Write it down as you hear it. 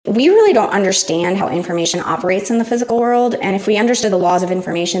we really don't understand how information operates in the physical world. And if we understood the laws of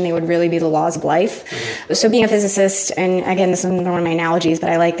information, they would really be the laws of life. So being a physicist, and again, this is one of my analogies, but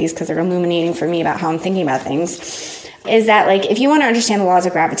I like these because they're illuminating for me about how I'm thinking about things, is that like if you want to understand the laws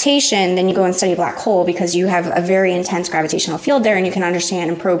of gravitation, then you go and study a black hole because you have a very intense gravitational field there and you can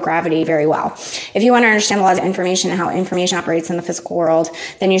understand and probe gravity very well. If you want to understand the laws of information and how information operates in the physical world,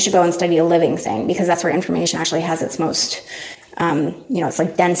 then you should go and study a living thing because that's where information actually has its most it's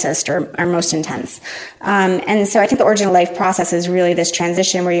like densest or most intense. And so I think the origin of life process is really this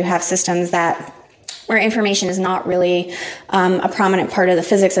transition where you have systems where information is not really a prominent part of the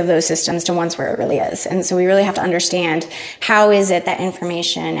physics of those systems to ones where it really is. And so we really have to understand how is it that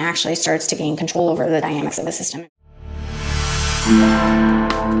information actually starts to gain control over the dynamics of the system.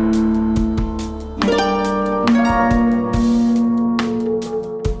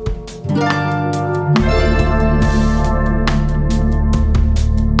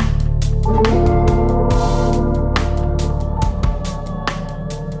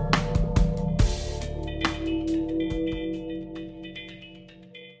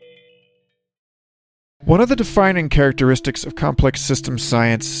 One of the defining characteristics of complex systems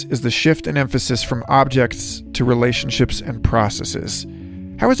science is the shift in emphasis from objects to relationships and processes.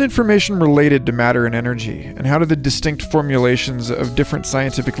 How is information related to matter and energy, and how do the distinct formulations of different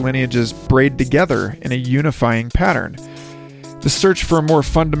scientific lineages braid together in a unifying pattern? The search for a more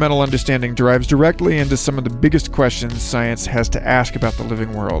fundamental understanding drives directly into some of the biggest questions science has to ask about the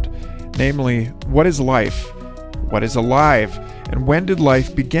living world, namely, what is life? What is alive? And when did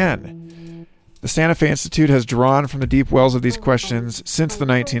life begin? The Santa Fe Institute has drawn from the deep wells of these questions since the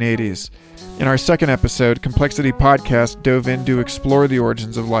 1980s. In our second episode, Complexity Podcast dove in to explore the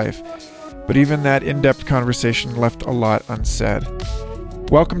origins of life, but even that in-depth conversation left a lot unsaid.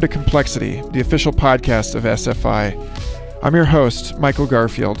 Welcome to Complexity, the official podcast of SFI. I'm your host, Michael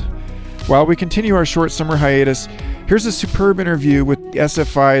Garfield. While we continue our short summer hiatus, here's a superb interview with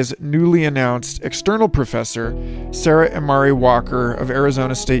SFI's newly announced external professor, Sarah Imari Walker of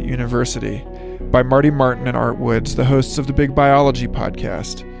Arizona State University, by Marty Martin and Art Woods, the hosts of the Big Biology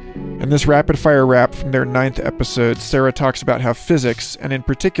podcast. In this rapid-fire wrap from their 9th episode, Sarah talks about how physics, and in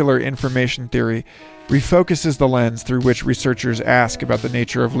particular information theory, refocuses the lens through which researchers ask about the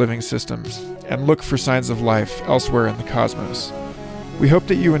nature of living systems and look for signs of life elsewhere in the cosmos. We hope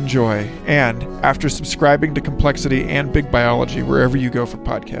that you enjoy, and after subscribing to Complexity and Big Biology wherever you go for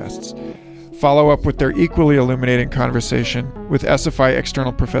podcasts, follow up with their equally illuminating conversation with SFI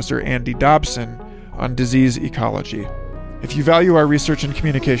external professor Andy Dobson on disease ecology. If you value our research and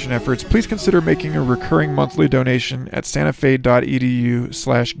communication efforts, please consider making a recurring monthly donation at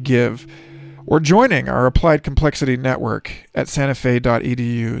santafe.edu/give or joining our Applied Complexity Network at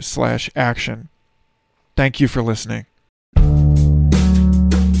santafe.edu/action. Thank you for listening.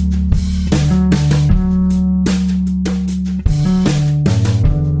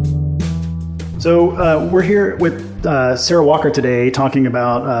 So we're here with Sarah Walker today talking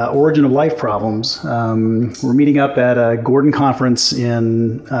about origin of life problems. We're meeting up at a Gordon conference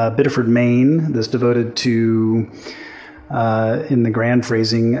in Biddeford, Maine, that's devoted to, in the grand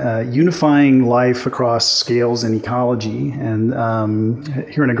phrasing, unifying life across scales and ecology. And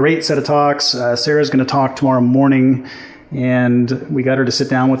hearing a great set of talks. Sarah's going to talk tomorrow morning, and we got her to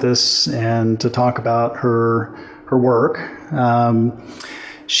sit down with us and to talk about her work.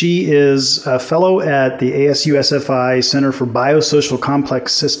 She is a fellow at the ASU SFI Center for Biosocial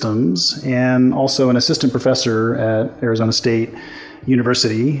Complex Systems and also an assistant professor at Arizona State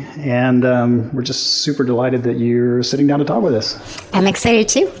University. And we're just super delighted that you're sitting down to talk with us. I'm excited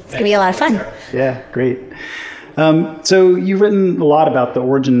too. It's going to be a lot of fun. Yeah, great. So you've written a lot about the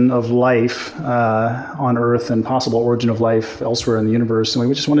origin of life on Earth and possible origin of life elsewhere in the universe. And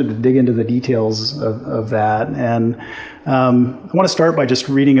we just wanted to dig into the details of that. And I want to start by just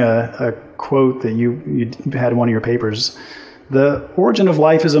reading a quote that you had in one of your papers. The origin of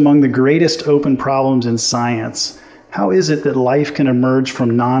life is among the greatest open problems in science. How is it that life can emerge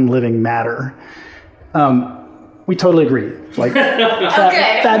from non-living matter? We totally agree. Like,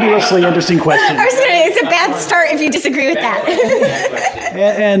 fabulously interesting question. I was going to say, it's a bad start if you disagree with that.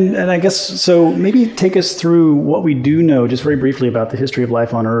 and I guess, so maybe take us through what we do know, just very briefly, about the history of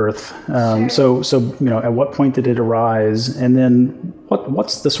life on Earth. Sure. So at what point did it arise? And then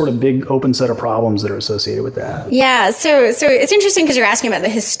what's the sort of big open set of problems that are associated with that? Yeah, so it's interesting because you're asking about the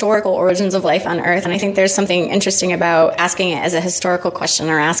historical origins of life on Earth, and I think there's something interesting about asking it as a historical question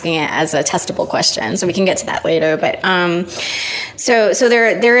or asking it as a testable question. So we can get to that later, but so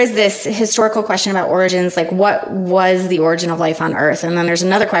there is this historical question about origins, like what was the origin of life on Earth, and then there's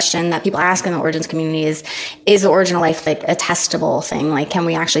another question that people ask in the origins community is the origin of life like a testable thing? Like, can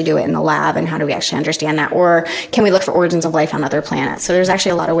we actually do it in the lab, and how do we actually understand that, or can we look for origins of life on other planets? So there's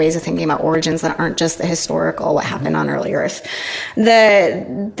actually a lot of ways of thinking about origins that aren't just the historical, what happened on early Earth.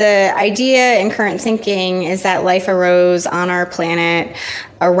 The idea in current thinking is that life arose on our planet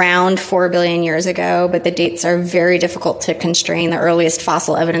around 4 billion years ago, but the dates are very difficult to constrain. The earliest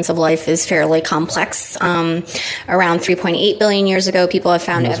fossil evidence of life is fairly complex. Around 3.8 billion years ago, people have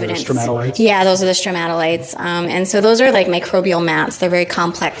found evidence. Those are the stromatolites? Yeah, those are the stromatolites. And so those are like microbial mats. They're very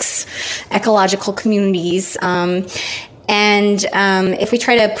complex ecological communities. And if we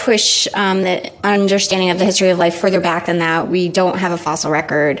try to push the understanding of the history of life further back than that, we don't have a fossil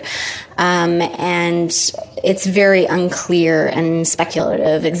record. And it's very unclear and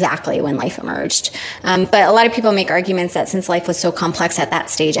speculative exactly when life emerged. But a lot of people make arguments that since life was so complex at that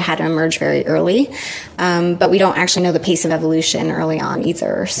stage, it had to emerge very early. But we don't actually know the pace of evolution early on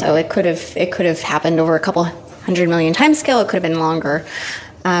either. So it could have happened over a couple 100 million time scale. It could have been longer.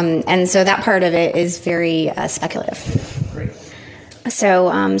 And so that part of it is very speculative. Great. So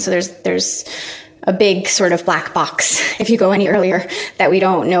there's a big sort of black box, if you go any earlier, that we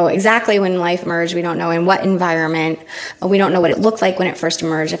don't know exactly when life emerged. We don't know in what environment. We don't know what it looked like when it first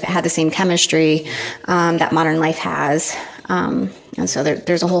emerged, if it had the same chemistry that modern life has. And so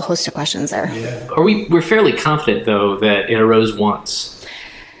there's a whole host of questions there. Yeah. We're fairly confident, though, that it arose once.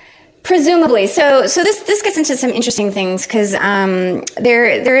 Presumably. So this gets into some interesting things because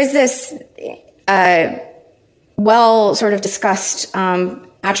there is this well sort of discussed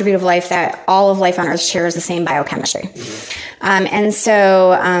attribute of life that all of life on Earth shares the same biochemistry. And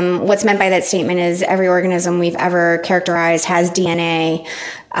so what's meant by that statement is every organism we've ever characterized has DNA.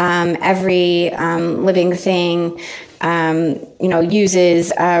 Every living thing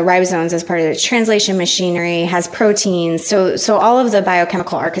uses ribosomes as part of its translation machinery, has proteins. So all of the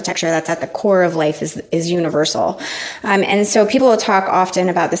biochemical architecture that's at the core of life is universal. And so people will talk often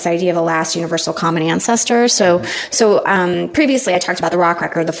about this idea of a last universal common ancestor. So previously I talked about the rock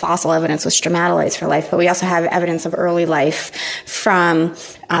record, the fossil evidence with stromatolites for life, but we also have evidence of early life from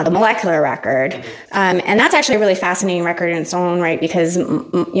the molecular record. And that's actually a really fascinating record in its own right because,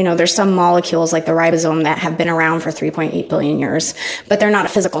 there's some molecules like the ribosome that have been around for 3.8 billion years, but they're not a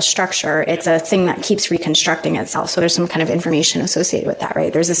physical structure. It's a thing that keeps reconstructing itself. So there's some kind of information associated with that,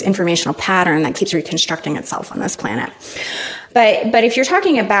 right? There's this informational pattern that keeps reconstructing itself on this planet. But if you're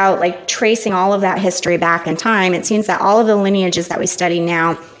talking about like tracing all of that history back in time, it seems that all of the lineages that we study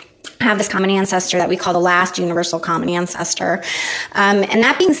now have this common ancestor that we call the last universal common ancestor. And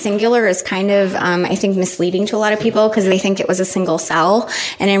that being singular is kind of, I think, misleading to a lot of people because they think it was a single cell.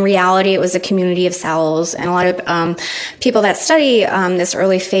 And in reality, it was a community of cells. And a lot of people that study this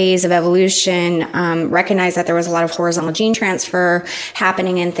early phase of evolution recognize that there was a lot of horizontal gene transfer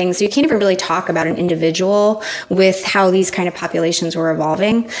happening and things. So you can't even really talk about an individual with how these kind of populations were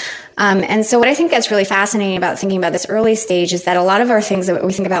evolving. And so what I think that's really fascinating about thinking about this early stage is that a lot of our things that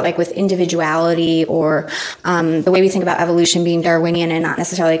we think about, like with individuality or the way we think about evolution being Darwinian and not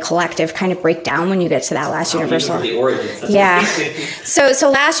necessarily collective, kind of break down when you get to that last universal. Yeah.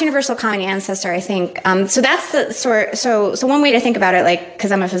 So last universal common ancestor, I think. So that's the sort. So one way to think about it, like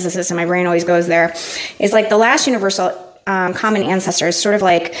because I'm a physicist and my brain always goes there, is like the last universal common ancestor is sort of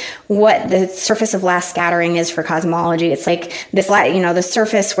like what the surface of last scattering is for cosmology. It's like this, the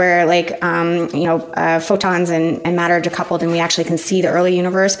surface where photons and matter are decoupled and we actually can see the early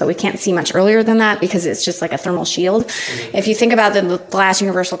universe, but we can't see much earlier than that because it's just like a thermal shield. Mm-hmm. If you think about the last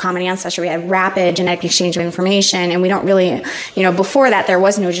universal common ancestor, we had rapid genetic exchange of information and we don't really, before that there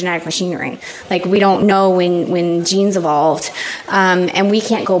was no genetic machinery. Like we don't know when genes evolved and we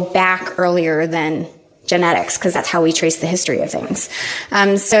can't go back earlier than genetics because that's how we trace the history of things.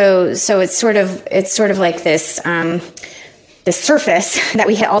 So it's sort of like this surface that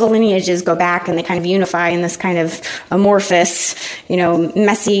we hit. All the lineages go back and they kind of unify in this kind of amorphous,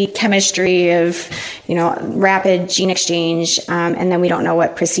 messy chemistry of, rapid gene exchange, and then we don't know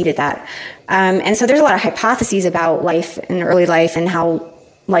what preceded that. And so there's a lot of hypotheses about life and early life and how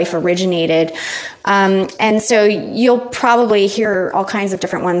life originated. And so you'll probably hear all kinds of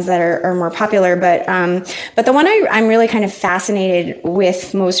different ones that are more popular, but the one I'm really kind of fascinated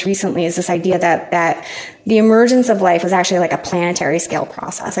with most recently is this idea that the emergence of life was actually like a planetary scale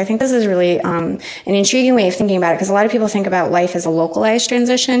process. I think this is really an intriguing way of thinking about it, because a lot of people think about life as a localized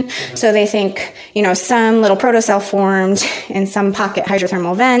transition. So they think, some little protocell formed in some pocket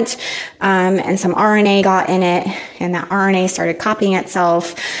hydrothermal vent, and some RNA got in it, and that RNA started copying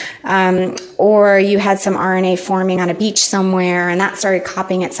itself. Or you had some RNA forming on a beach somewhere, and that started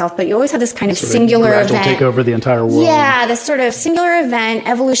copying itself. But you always had this kind of singular event. Take over the entire world. Yeah, this sort of singular event,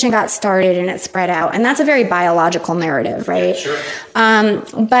 evolution got started and it spread out. And that's a very biological narrative, right? Sure.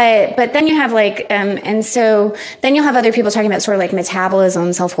 But then you have and so then you'll have other people talking about sort of like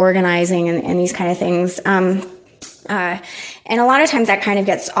metabolism, self-organizing, and these kind of things. And a lot of times that kind of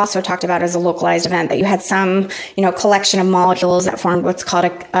gets also talked about as a localized event, that you had some, collection of molecules that formed what's called a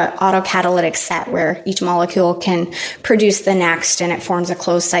autocatalytic set, where each molecule can produce the next, and it forms a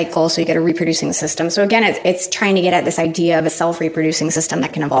closed cycle, so you get a reproducing system. So again, it's trying to get at this idea of a self-reproducing system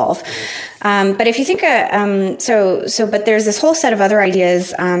that can evolve. But if you think, but there's this whole set of other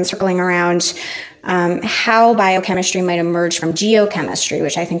ideas circling around how biochemistry might emerge from geochemistry,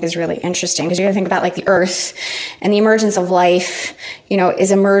 which I think is really interesting, because you got to think about like the Earth, and the emergence of life,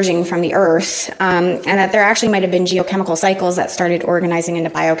 is emerging from the Earth, and that there actually might have been geochemical cycles that started organizing into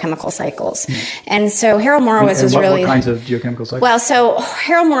biochemical cycles. And so Harold Morowitz was really... What kinds of geochemical cycles? Well, so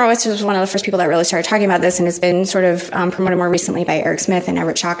Harold Morowitz was one of the first people that really started talking about this, and has been sort of promoted more recently by Eric Smith and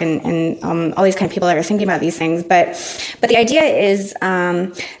Everett Chalk and all these kind of people that are thinking about these things. But the idea is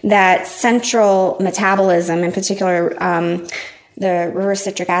that central metabolism, in particular, the reverse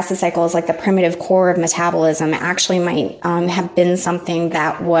citric acid cycle is like the primitive core of metabolism, actually might have been something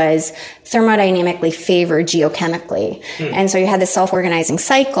that was thermodynamically favored geochemically. And so you had this self-organizing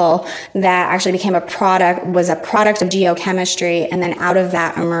cycle that actually became a product of geochemistry, and then out of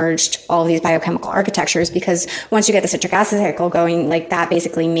that emerged all of these biochemical architectures, because once you get the citric acid cycle going, like that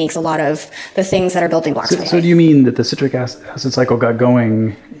basically makes a lot of the things that are building blocks for life. So do you mean that the citric acid cycle got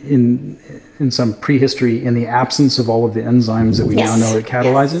going in some prehistory in the absence of all of the enzymes that we now know that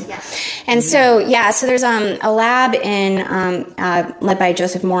catalyze it? Yes. And so there's a lab led by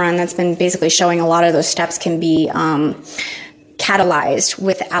Joseph Moran that's been basically showing a lot of those steps can be catalyzed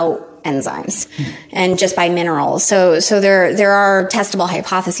without enzymes and just by minerals. So there are testable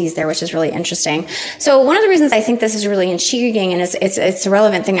hypotheses there, which is really interesting. So one of the reasons I think this is really intriguing, and it's a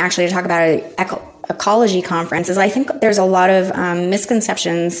relevant thing actually to talk about at ecology conference, is I think there's a lot of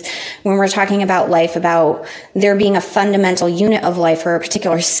misconceptions when we're talking about life, about there being a fundamental unit of life or a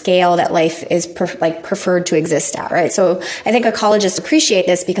particular scale that life is preferred to exist at, right? So I think ecologists appreciate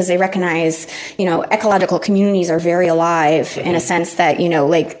this because they recognize, ecological communities are very alive in a sense that,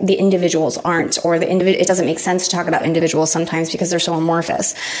 like the individuals aren't, or it doesn't make sense to talk about individuals sometimes because they're so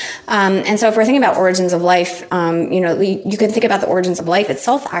amorphous. And so if we're thinking about origins of life, you can think about the origins of life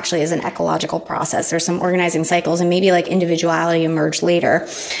itself actually as an ecological process. There's some organizing cycles, and maybe like individuality emerged later.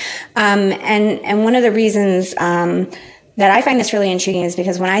 And one of the reasons that I find this really intriguing is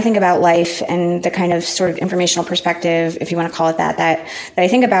because when I think about life and the kind of sort of informational perspective, if you want to call it that I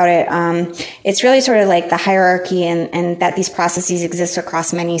think about it, it's really sort of like the hierarchy and that these processes exist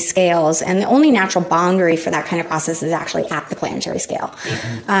across many scales. And the only natural boundary for that kind of process is actually at the planetary scale.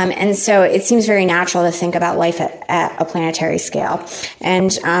 And so it seems very natural to think about life at a planetary scale.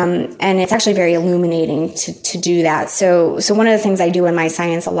 And it's actually very illuminating to do that. So one of the things I do in my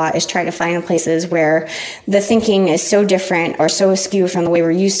science a lot is try to find places where the thinking is so different or so askew from the way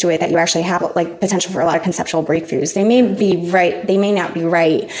we're used to it that you actually have like potential for a lot of conceptual breakthroughs. They may be right, they may not be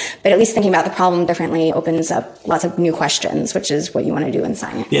right, but at least thinking about the problem differently opens up lots of new questions, which is what you want to do in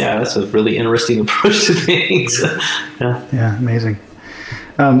science. Yeah, that's a really interesting approach to things. Yeah, amazing.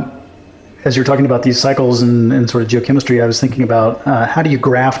 As you're talking about these cycles and sort of geochemistry, I was thinking about how do you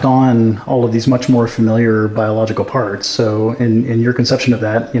graft on all of these much more familiar biological parts? So in your conception of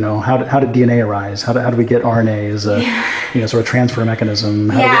that, how did DNA arise? How do we get RNA as a sort of transfer mechanism?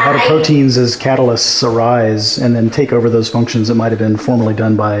 How do proteins as catalysts arise and then take over those functions that might have been formerly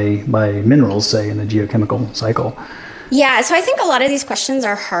done by minerals, say, in the geochemical cycle? Yeah, so I think a lot of these questions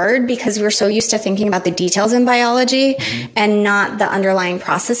are hard because we're so used to thinking about the details in biology and not the underlying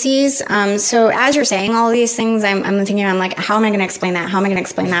processes. So as you're saying all of these things, I'm thinking, I'm like, how am I going to explain that? How am I going to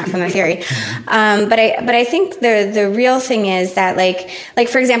explain that from the theory? But I think the real thing is that like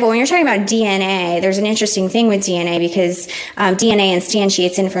for example, when you're talking about DNA, there's an interesting thing with DNA because DNA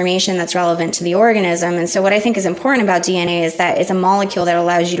instantiates information that's relevant to the organism. And so what I think is important about DNA is that it's a molecule that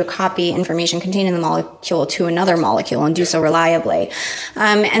allows you to copy information contained in the molecule to another molecule and do so reliably.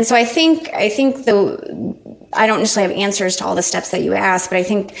 And so I think I don't necessarily have answers to all the steps that you asked, but I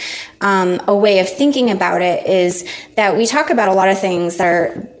think a way of thinking about it is that we talk about a lot of things that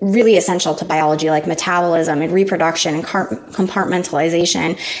are really essential to biology, like metabolism and reproduction and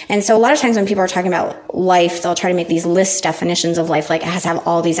compartmentalization. And so a lot of times when people are talking about life, they'll try to make these list definitions of life, like it has to have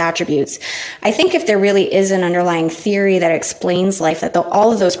all these attributes. I think if there really is an underlying theory that explains life, that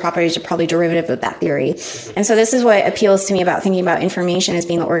all of those properties are probably derivative of that theory. And so this is what appeals to me about thinking about information as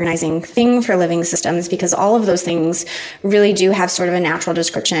being the organizing thing for living systems, because all of those things really do have sort of a natural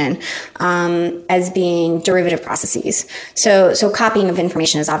description as being derivative processes. So copying of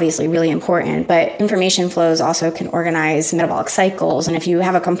information is obviously really important, but information flows also can organize metabolic cycles. And if you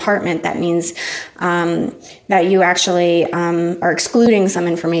have a compartment, that means that you actually are excluding some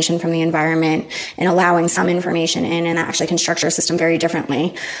information from the environment and allowing some information in, and that actually can structure a system very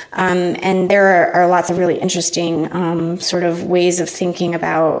differently. And there are lots of really interesting sort of ways of thinking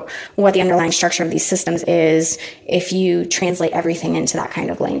about what the underlying structure of these systems is if you translate everything into that kind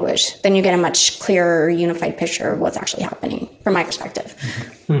of language. Then you get a much clearer, unified picture of what's actually happening, from my perspective.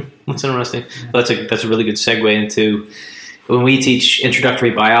 That's interesting. Well, that's a really good segue into when we teach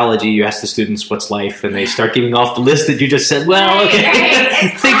introductory biology. You ask the students, what's life? And they start giving off the list that you just said. Well, okay,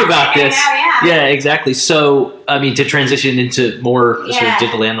 think about this. Yeah, exactly. So, I mean, to transition into more sort of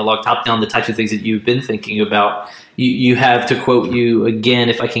digital analog, top-down, the types of things that you've been thinking about, you have, to quote you again,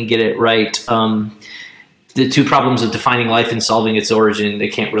 if I can get it right, the two problems of defining life and solving its origin, they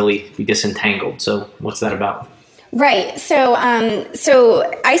can't really be disentangled. So what's that about? Right. So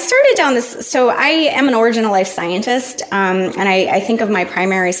I started down this. So I am an origin of life scientist, and I think of my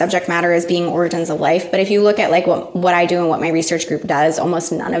primary subject matter as being origins of life. But if you look at like what I do and what my research group does,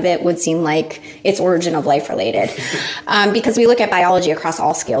 almost none of it would seem like it's origin of life related, because we look at biology across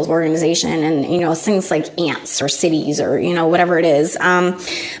all scales of organization, and things like ants or cities or whatever it is.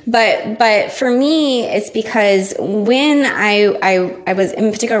 But for me, it's because when I was,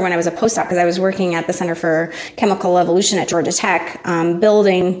 in particular when I was a postdoc, because I was working at the Center for Chemical Evolution at Georgia Tech,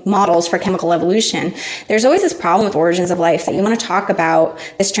 building models for chemical evolution, there's always this problem with origins of life that you want to talk about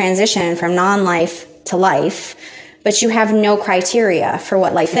this transition from non-life to life, but you have no criteria for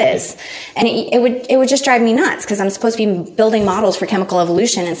what life is. And it would just drive me nuts, because I'm supposed to be building models for chemical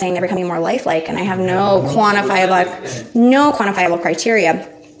evolution and saying they're becoming more lifelike, and I have no quantifiable criteria.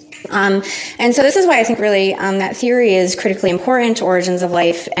 And so this is why I think really that theory is critically important to origins of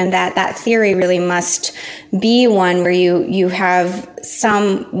life, and that theory really must be one where you have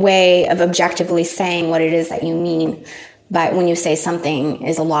some way of objectively saying what it is that you mean by when you say something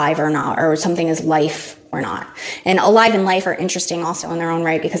is alive or not, or something is life or not. And alive and life are interesting also in their own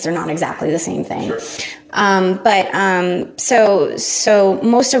right, because they're not exactly the same thing. Sure. So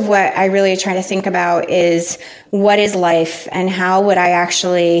most of what I really try to think about is what is life, and how would I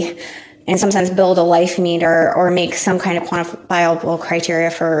actually, in some sense, build a life meter or make some kind of quantifiable criteria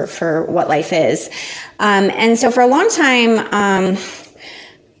for what life is. And so for a long time,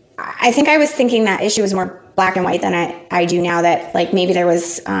 I think I was thinking that issue was more black and white than I do now, that like maybe there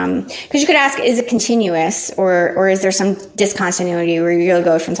was, because you could ask, is it continuous, or is there some discontinuity where you really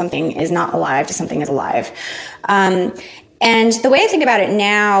go from something is not alive to something is alive? And the way I think about it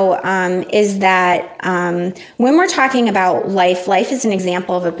now is that when we're talking about life is an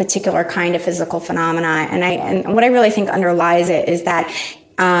example of a particular kind of physical phenomena. And what I really think underlies it is that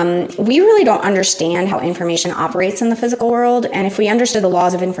we really don't understand how information operates in the physical world. And if we understood the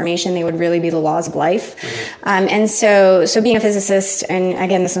laws of information, they would really be the laws of life. And so being a physicist, and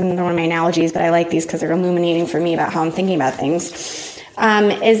again, this is one of my analogies, but I like these because they're illuminating for me about how I'm thinking about things.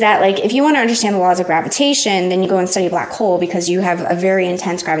 Is that like, if you want to understand the laws of gravitation, then you go and study a black hole, because you have a very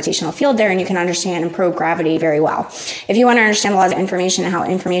intense gravitational field there, and you can understand and probe gravity very well. If you want to understand the laws of information and how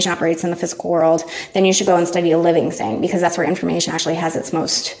information operates in the physical world, then you should go and study a living thing, because that's where information actually has its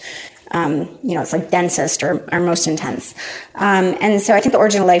most, it's like densest or most intense. And so I think the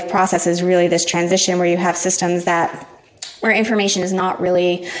origin of life process is really this transition where you have systems where information is not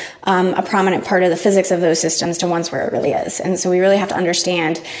really a prominent part of the physics of those systems to ones where it really is. And so we really have to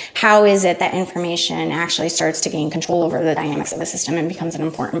understand how is it that information actually starts to gain control over the dynamics of the system and becomes an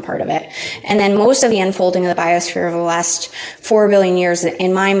important part of it. And then most of the unfolding of the biosphere over the last 4 billion years,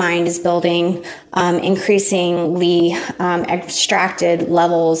 in my mind, is building increasingly abstracted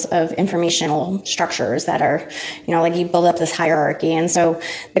levels of informational structures that are, like you build up this hierarchy. And so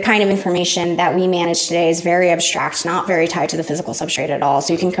the kind of information that we manage today is very abstract, not very tied to the physical substrate at all.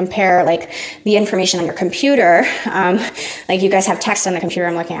 So you can compare like the information on your computer, like you guys have text on the computer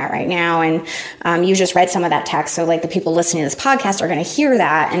I'm looking at right now, and you just read some of that text. So like the people listening to this podcast are going to hear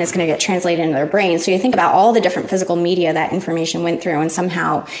that, and it's going to get translated into their brain. So you think about all the different physical media that information went through, and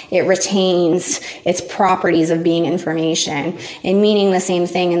somehow it retains its properties of being information and meaning the same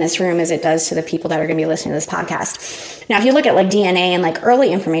thing in this room as it does to the people that are going to be listening to this podcast. Now, if you look at like DNA and like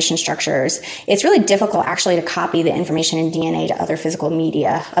early information structures, it's really difficult actually to copy the information in DNA to other physical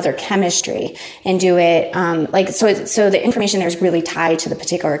media, other chemistry, and do it so the information there is really tied to the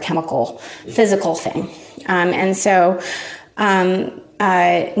particular chemical, physical thing.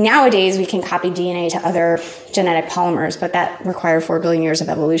 Nowadays we can copy DNA to other genetic polymers, but that required 4 billion years of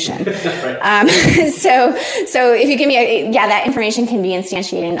evolution. So if you give me that information can be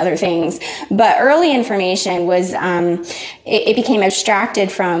instantiated in other things, but early information was, it became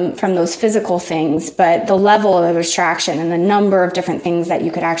abstracted from those physical things, but the level of abstraction and the number of different things that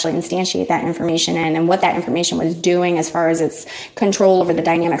you could actually instantiate that information in and what that information was doing as far as its control over the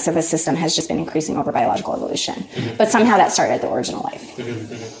dynamics of a system has just been increasing over biological evolution. Mm-hmm. But somehow that started at the origin of life.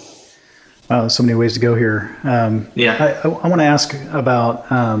 Mm-hmm. Wow, there's so many ways to go here. I want to ask about,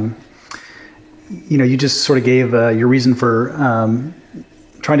 you just sort of gave your reason for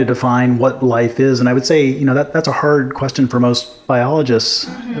trying to define what life is. And I would say, that's a hard question for most biologists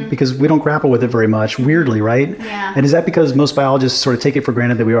because we don't grapple with it very much, weirdly, right? Yeah. And is that because most biologists sort of take it for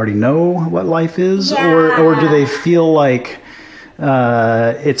granted that we already know what life is? Yeah. Or do they feel like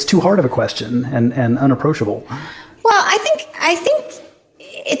it's too hard of a question and unapproachable? Well, I think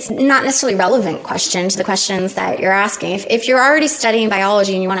it's not necessarily relevant question to the questions that you're asking. If you're already studying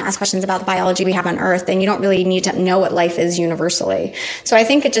biology and you want to ask questions about the biology we have on Earth, then you don't really need to know what life is universally. So I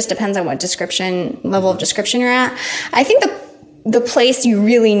think it just depends on what level of description you're at. I think the place you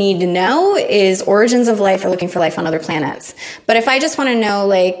really need to know is origins of life or looking for life on other planets. But if I just want to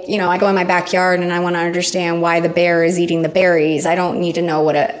know, I go in my backyard and I want to understand why the bear is eating the berries, I don't need to know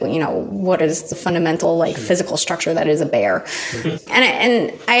what is the fundamental physical structure that is a bear.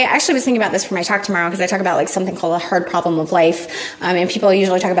 And I actually was thinking about this for my talk tomorrow because I talk about something called the hard problem of life. And people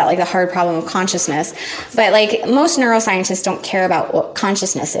usually talk about the hard problem of consciousness. But most neuroscientists don't care about what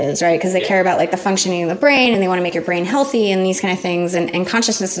consciousness is, right? Because they care about the functioning of the brain and they want to make your brain healthy and these kind of things, and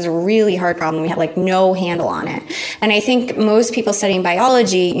consciousness is a really hard problem. We have no handle on it. And I think most people studying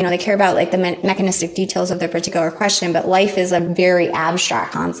biology, they care about the mechanistic details of their particular question, but life is a very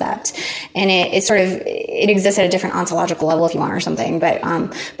abstract concept, and it exists at a different ontological level if you want or something. But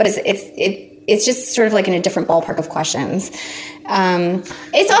it's just sort of in a different ballpark of questions.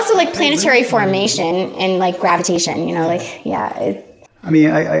 It's also planetary formation and gravitation.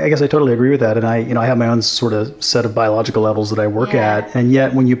 I guess I totally agree with that. And I have my own sort of set of biological levels that I work at. And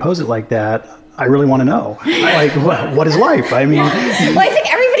yet when you pose it like that, I really want to know, what is life? I mean, well, I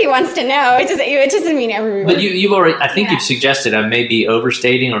think everybody wants to know. It doesn't mean everybody. But you've already, I think you've suggested, I may be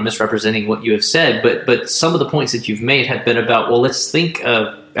overstating or misrepresenting what you have said, but some of the points that you've made have been about, well, let's think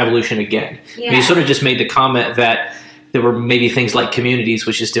of evolution again. Yeah. You sort of just made the comment that there were maybe things like communities,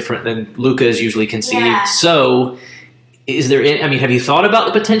 which is different than Luca is usually conceived. Yeah. So is there, have you thought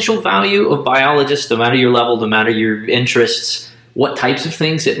about the potential value of biologists, no matter your level, no matter your interests, what types of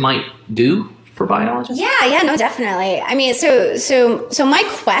things it might do for biologists? Yeah, no, definitely. So my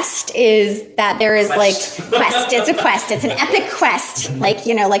quest is that there is quest. It's a quest. It's an epic quest. I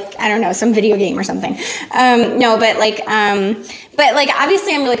don't know, some video game or something. But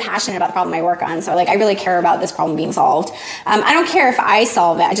obviously I'm really passionate about the problem I work on. So I really care about this problem being solved. I don't care if I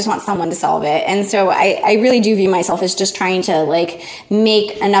solve it. I just want someone to solve it. And so I really do view myself as just trying to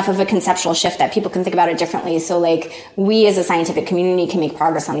make enough of a conceptual shift that people can think about it differently. So we as a scientific community can make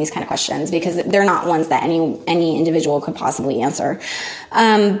progress on these kind of questions because they're not ones that any individual could possibly answer.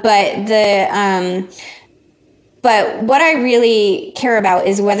 But what I really care about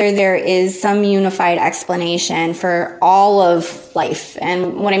is whether there is some unified explanation for all of life.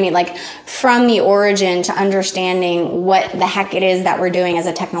 And what I mean, from the origin to understanding what the heck it is that we're doing as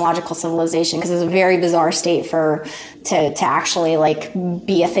a technological civilization, because it's a very bizarre state to actually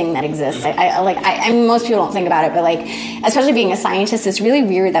be a thing that exists. I mean, most people don't think about it, but especially being a scientist, it's really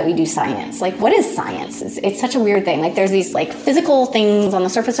weird that we do science. What is science? It's such a weird thing. There's these physical things on the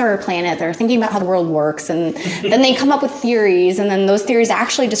surface of our planet that are thinking about how the world works, and then they come up with theories, and then those theories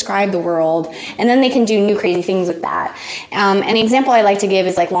actually describe the world, and then they can do new crazy things with that. And the example I like to give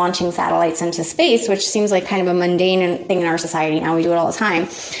is like launching satellites into space, which seems like kind of a mundane thing in our society now. We do it all the time.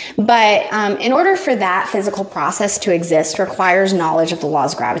 But in order for that physical process to exist requires knowledge of the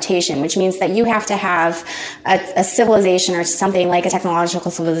laws of gravitation, which means that you have to have a civilization or something like a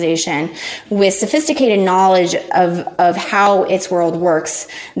technological civilization with sophisticated knowledge of how its world works,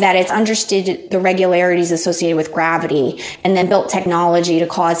 that it's understood the regularities associated with gravity, and then built technology to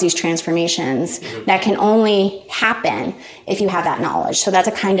cause these transformations that can only happen if you have that knowledge. So that's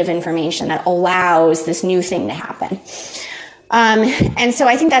a kind of information that allows this new thing to happen. And so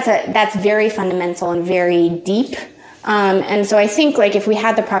I think that's very fundamental and very deep. And so I think like if we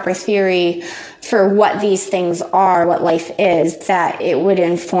had the proper theory for what these things are, what life is, that it would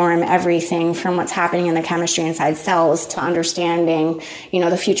inform everything from what's happening in the chemistry inside cells to understanding,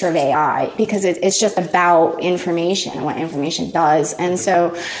 the future of AI, because it's just about information and what information does. And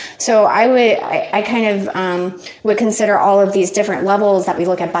so I kind of would consider all of these different levels that we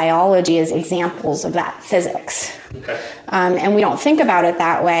look at biology as examples of that physics. Okay. And we don't think about it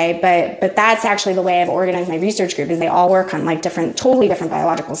that way, but that's actually the way I've organized my research group, is they all work on like totally different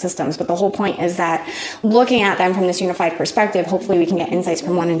biological systems. But the whole point is that looking at them from this unified perspective, hopefully we can get insights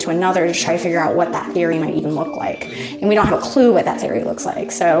from one into another to try to figure out what that theory might even look like. And we don't have a clue what that theory looks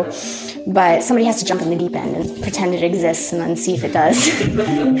like. So, but somebody has to jump in the deep end and pretend it exists and then see if it does.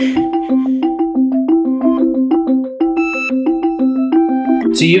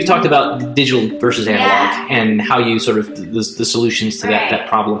 So you've talked about digital versus analog and how you sort of the solutions to that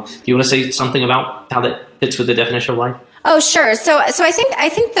problem. Do you want to say something about how that fits with the definition of life? Oh, sure. So I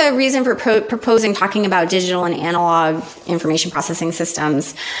think the reason for proposing talking about digital and analog information processing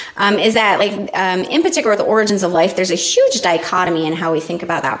systems is that, like, in particular, with the origins of life, there's a huge dichotomy in how we think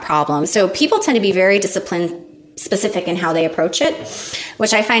about that problem. So people tend to be very discipline specific in how they approach it,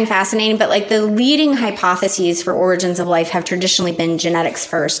 which I find fascinating. But like the leading hypotheses for origins of life have traditionally been genetics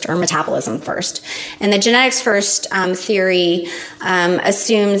first or metabolism first. And the genetics first theory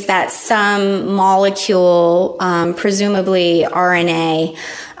assumes that some molecule, presumably RNA,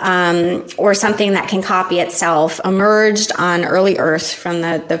 or something that can copy itself, emerged on early Earth from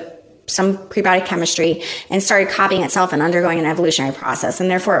some prebiotic chemistry and started copying itself and undergoing an evolutionary process, and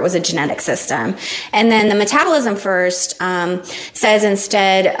therefore it was a genetic system. And then the metabolism first says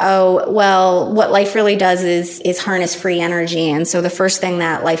instead, what life really does is harness free energy. And so the first thing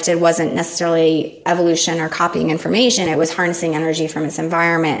that life did wasn't necessarily evolution or copying information, it was harnessing energy from its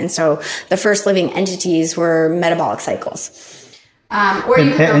environment. And so the first living entities were metabolic cycles.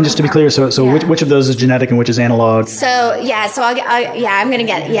 And just to be clear, which of those is genetic and which is analog? I'm gonna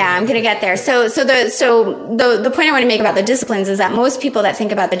get there. So the point I want to make about the disciplines is that most people that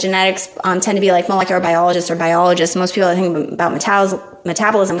think about the genetics tend to be like molecular biologists or biologists. Most people that think about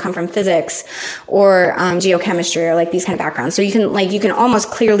metabolism come from physics or geochemistry or like these kind of backgrounds. So you can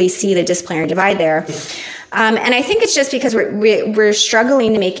almost clearly see the disciplinary divide there. And I think it's just because we're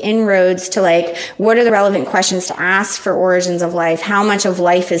struggling to make inroads to like, what are the relevant questions to ask for origins of life? How much of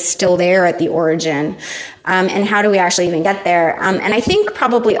life is still there at the origin? And how do we actually even get there? And I think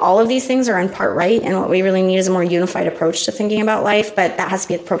probably all of these things are in part right. And what we really need is a more unified approach to thinking about life, but that has to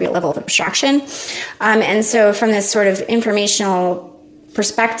be at the appropriate level of abstraction. And so from this sort of informational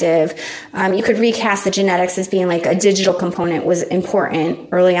perspective, you could recast the genetics as being like a digital component was important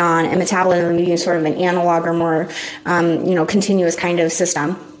early on, and metabolism being sort of an analog or more, continuous kind of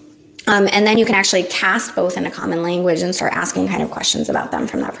system. And then you can actually cast both in a common language and start asking kind of questions about them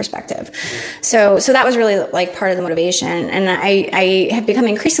from that perspective. So that was really like part of the motivation. And I have become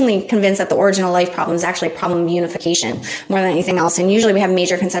increasingly convinced that the origin of life problem is actually a problem of unification more than anything else. And usually we have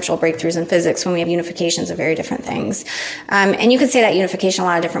major conceptual breakthroughs in physics when we have unifications of very different things. And you could say that unification a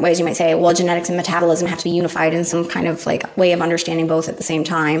lot of different ways. You might say, well, genetics and metabolism have to be unified in some kind of like way of understanding both at the same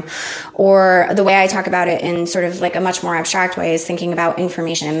time. Or the way I talk about it in sort of like a much more abstract way is thinking about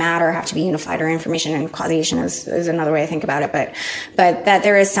information and matter have to be unified, or information and causation is another way I think about it. But that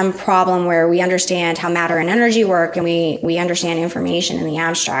there is some problem where we understand how matter and energy work, and we understand information in the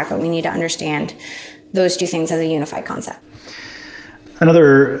abstract, but we need to understand those two things as a unified concept.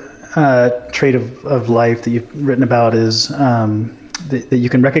 Another trait of life that you've written about is that you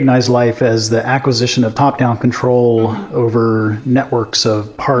can recognize life as the acquisition of top-down control over networks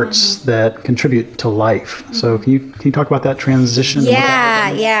of parts that contribute to life. So can you talk about that transition?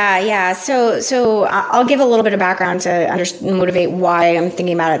 Yeah. So I'll give a little bit of background to motivate why I'm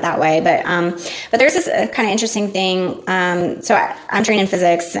thinking about it that way. But there's this kind of interesting thing. So I'm trained in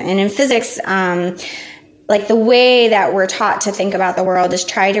physics, and in physics, like the way that we're taught to think about the world is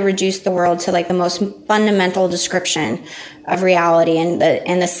try to reduce the world to like the most fundamental description of reality and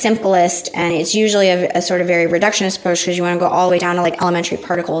the simplest, and it's usually a sort of very reductionist approach because you want to go all the way down to like elementary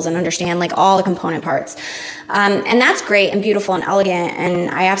particles and understand like all the component parts. And that's great and beautiful and elegant, and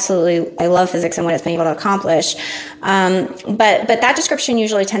I love physics and what it's been able to accomplish. But that description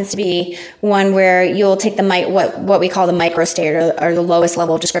usually tends to be one where you'll take what we call the microstate or the lowest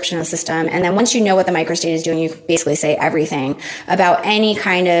level of description of the system, and then once you know what the microstate is doing, you basically say everything about any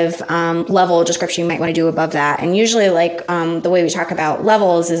kind of level of description you might want to do above that. And usually, like the way we talk about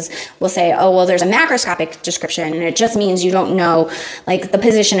levels is we'll say, oh, well, there's a macroscopic description, and it just means you don't know like the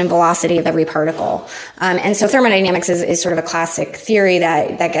position and velocity of every particle. And so thermodynamics is sort of a classic theory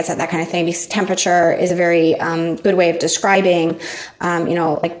that gets at that kind of thing, because temperature is a very good way of describing,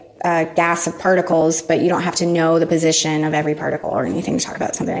 gas of particles, but you don't have to know the position of every particle or anything to talk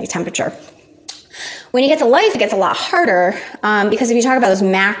about something like temperature. When you get to life, it gets a lot harder because if you talk about those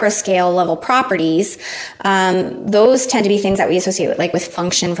macro scale level properties, those tend to be things that we associate with, like with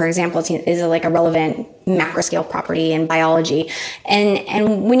function, for example, is like a relevant macro scale property in biology.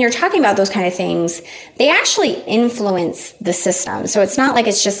 And when you're talking about those kind of things, they actually influence the system. So it's not like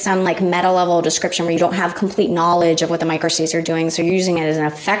it's just some like meta level description where you don't have complete knowledge of what the microstates are doing. So you're using it as an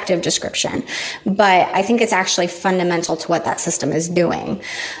effective description. But I think it's actually fundamental to what that system is doing.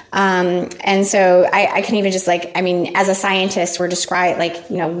 And so I can even just as a scientist, we're describing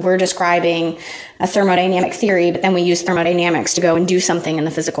a thermodynamic theory, but then we use thermodynamics to go and do something in the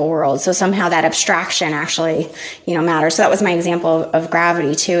physical world. So somehow that abstraction actually, matters. So that was my example of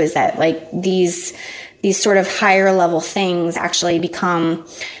gravity too, is that like these sort of higher level things actually become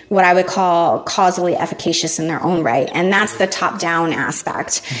what I would call causally efficacious in their own right. And that's the top down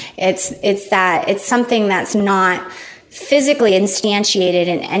aspect. It's something that's not physically instantiated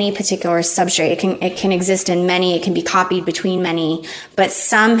in any particular substrate. It can exist in many, it can be copied between many, but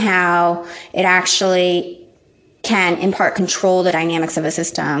somehow it actually can in part control the dynamics of a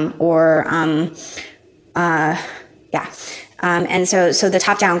system and so the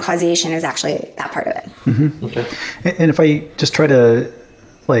top-down causation is actually that part of it. Mm-hmm. Okay. And if I just try to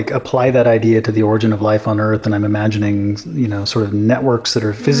apply that idea to the origin of life on Earth, and I'm imagining, sort of networks that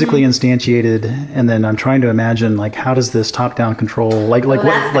are physically instantiated, and then I'm trying to imagine how does this top-down control,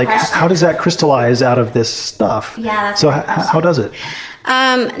 how does that crystallize out of this stuff? Yeah. So how does it?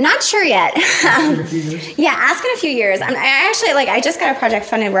 Not sure yet. Ask in a few years. I just got a project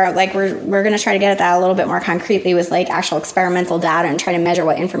funded where we're going to try to get at that a little bit more concretely with actual experimental data and try to measure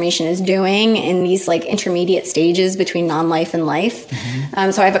what information is doing in these intermediate stages between non-life and life.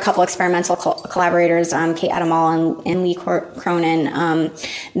 Mm-hmm. So I have a couple experimental collaborators, Kate Adamal and Lee Cronin,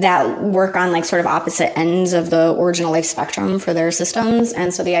 that work on sort of opposite ends of the original life spectrum for their systems.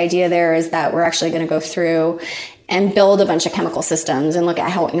 And so the idea there is that we're actually going to go through and build a bunch of chemical systems and look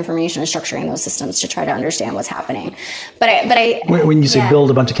at how information is structuring those systems to try to understand what's happening. When you say build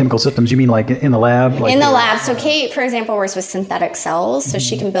a bunch of chemical systems, you mean in the lab? In the lab. So Kate, for example, works with synthetic cells. So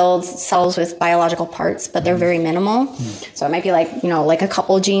she can build cells with biological parts, but they're very minimal. Mm-hmm. So it might be a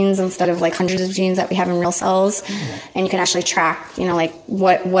couple genes instead of hundreds of genes that we have in real cells. Mm-hmm. And you can actually track,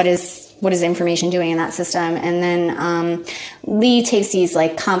 what is the information doing in that system? And then Lee takes these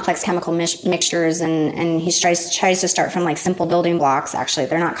complex chemical mixtures and he tries to start from simple building blocks. Actually,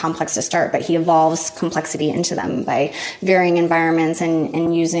 they're not complex to start, but he evolves complexity into them by varying environments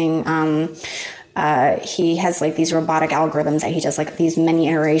and using. He has these robotic algorithms that he does these many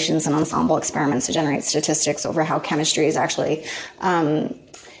iterations and ensemble experiments to generate statistics over how chemistry is actually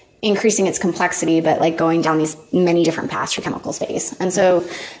increasing its complexity, but going down these many different paths for chemical space. And so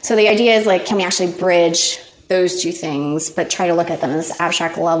the idea is can we actually bridge those two things, but try to look at them at this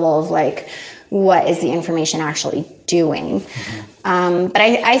abstract level of what is the information actually doing? Mm-hmm. But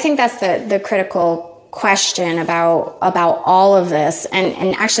I think that's the critical question about all of this,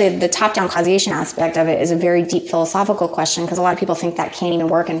 and actually the top-down causation aspect of it is a very deep philosophical question, because a lot of people think that can't even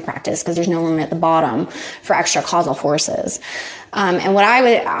work in practice because there's no room at the bottom for extra causal forces. And what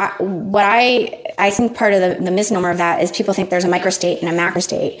I think part of the misnomer of that is people think there's a microstate and a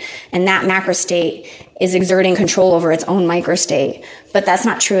macrostate, and that macrostate is exerting control over its own microstate, but that's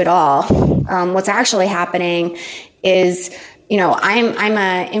not true at all. What's actually happening is I'm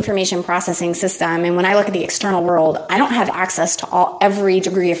a information processing system, and when I look at the external world, I don't have access to every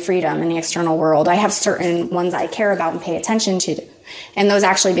degree of freedom in the external world. I have certain ones I care about and pay attention to, and those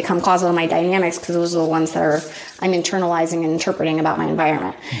actually become causal in my dynamics because those are the ones that I'm internalizing and interpreting about my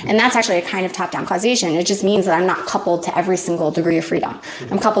environment. Mm-hmm. And that's actually a kind of top-down causation. It just means that I'm not coupled to every single degree of freedom.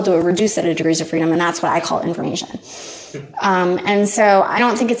 Mm-hmm. I'm coupled to a reduced set of degrees of freedom, and that's what I call information. And so I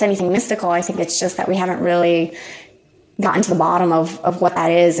don't think it's anything mystical. I think it's just that we haven't really gotten to the bottom of what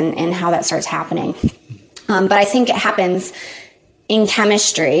that is and how that starts happening. But I think it happens in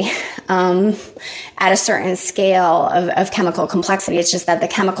chemistry at a certain scale of chemical complexity. It's just that the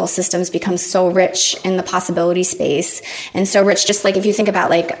chemical systems become so rich in the possibility space and so rich, just like if you think about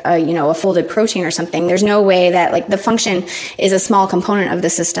like a folded protein or something, there's no way that like the function is a small component of the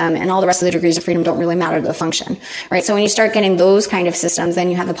system and all the rest of the degrees of freedom don't really matter to the function, right? So when you start getting those kind of systems, then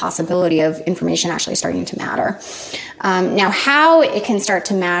you have the possibility of information actually starting to matter. Now, how it can start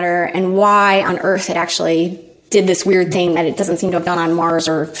to matter and why on Earth it actually did this weird thing that it doesn't seem to have done on Mars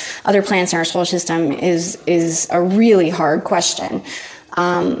or other planets in our solar system is a really hard question.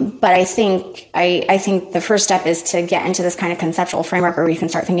 But I think the first step is to get into this kind of conceptual framework where we can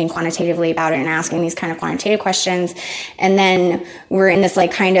start thinking quantitatively about it and asking these kind of quantitative questions. And then we're in this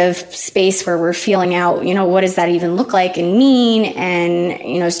like kind of space where we're feeling out, what does that even look like and mean?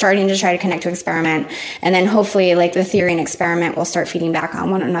 And, starting to try to connect to experiment. And then hopefully like the theory and experiment will start feeding back on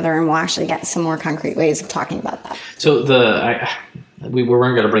one another and we'll actually get some more concrete ways of talking about that. So we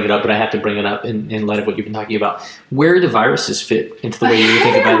weren't going to bring it up, but I have to bring it up in light of what you've been talking about. Where do viruses fit into the way you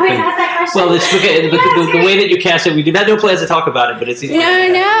think about it? Well, it's okay, the way that you cast it, we did not no plans to talk about it, but it's easy.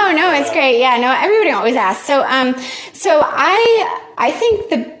 No, it's great. Yeah, no, everybody always asks. So I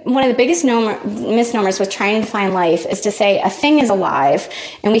think one of the biggest misnomers with trying to define life is to say a thing is alive,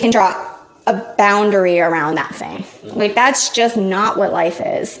 and we can draw a boundary around that thing. Like that's just not what life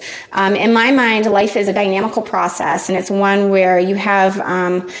is. In my mind, life is a dynamical process, and it's one where you have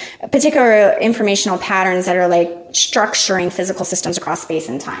particular informational patterns that are like structuring physical systems across space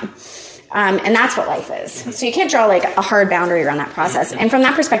and time. And that's what life is. So you can't draw like a hard boundary around that process. And from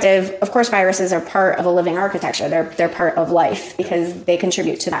that perspective, of course, viruses are part of a living architecture. They're part of life because they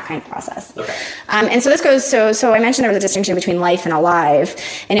contribute to that kind of process. Okay. And so this goes, so I mentioned there was a distinction between life and alive.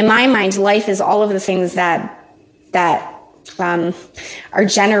 And in my mind, life is all of the things that are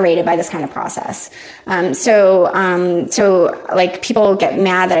generated by this kind of process. So like people get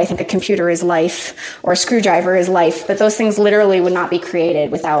mad that I think a computer is life or a screwdriver is life, but those things literally would not be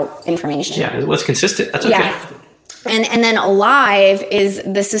created without information. Yeah, what's consistent? That's okay. Yeah. And then alive is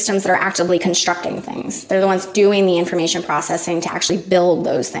the systems that are actively constructing things. They're the ones doing the information processing to actually build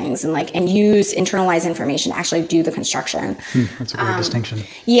those things and use internalized information to actually do the construction. That's a great distinction.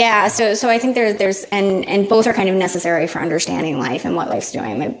 Yeah. So I think there's and both are kind of necessary for understanding life and what life's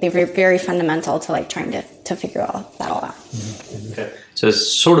doing. They're very, very fundamental to like trying to figure that all out. Mm-hmm. Okay. So it's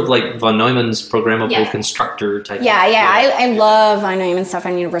sort of like von Neumann's programmable constructor type. Yeah. I love von Neumann stuff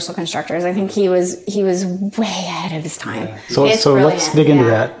on universal constructors. I think he was way ahead of his time. Yeah. So let's dig into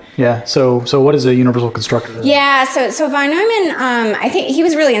that. Yeah. So what is a universal constructor? Yeah. So von Neumann, I think he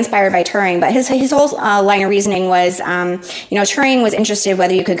was really inspired by Turing, but his whole line of reasoning was, Turing was interested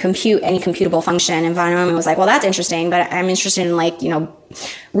whether you could compute any computable function, and von Neumann was like, well, that's interesting, but I'm interested in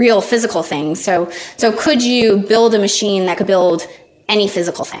real physical things. So could you build a machine that could build any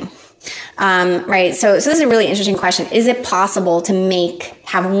physical thing? Right. So this is a really interesting question. Is it possible to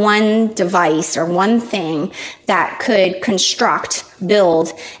have one device or one thing that could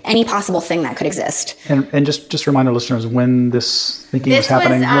build any possible thing that could exist? And just remind our listeners when this thinking was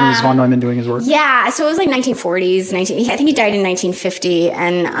happening. When was von Neumann doing his work? Yeah. So it was like 1940s. I think he died in 1950,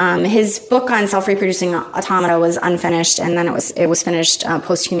 and his book on self-reproducing automata was unfinished, and then it was finished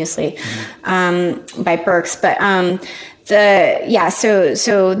posthumously by Birx. But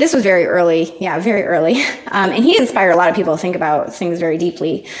so this was very early. Yeah, very early. And he inspired a lot of people to think about things very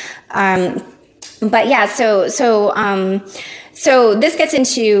deeply. So this gets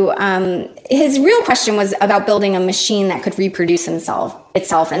into his real question was about building a machine that could reproduce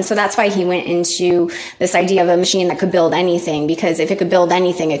itself. And so that's why he went into this idea of a machine that could build anything, because if it could build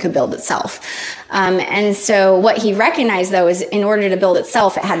anything, it could build itself. And so what he recognized, though, is in order to build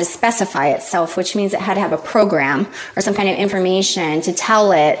itself, it had to specify itself, which means it had to have a program or some kind of information to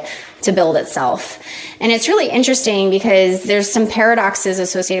tell it to build itself. And it's really interesting because there's some paradoxes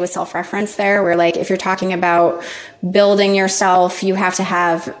associated with self-reference there, where like if you're talking about building yourself, you have to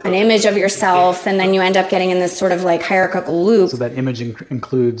have an image of yourself, and then you end up getting in this sort of like hierarchical loop. So that image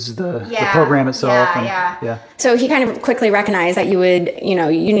includes the program itself. So he kind of quickly recognized that you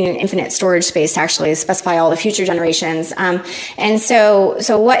need an infinite storage space to actually specify all the future generations. And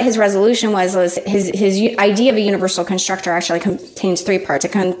so what his resolution was his idea of a universal constructor actually contains three parts.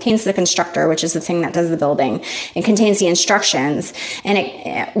 It contains the constructor, which is the thing that does the building. It contains the instructions,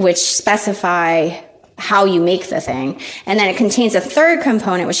 which specify how you make the thing. And then it contains a third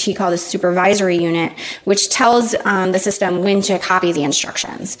component, which he called a supervisory unit, which tells the system when to copy the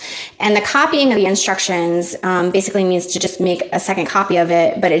instructions. And the copying of the instructions basically means to just make a second copy of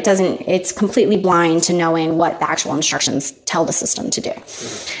it, but it's completely blind to knowing what the actual instructions tell the system to do.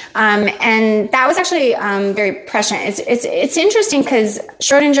 And that was actually very prescient. It's interesting because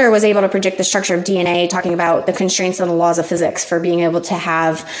Schrodinger was able to predict the structure of DNA, talking about the constraints of the laws of physics for being able to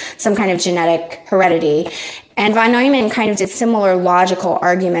have some kind of genetic heredity. And von Neumann kind of did similar logical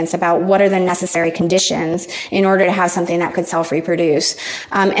arguments about what are the necessary conditions in order to have something that could self-reproduce.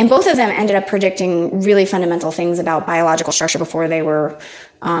 And both of them ended up predicting really fundamental things about biological structure before they were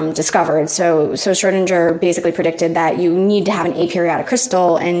discovered. So Schrodinger basically predicted that you need to have an aperiodic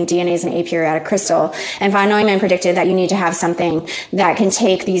crystal, and DNA is an aperiodic crystal. And von Neumann predicted that you need to have something that can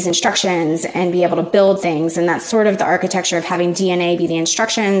take these instructions and be able to build things. And that's sort of the architecture of having DNA be the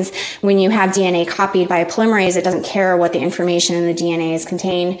instructions. When you have DNA copied by a polymerase, it doesn't care what the information in the DNA is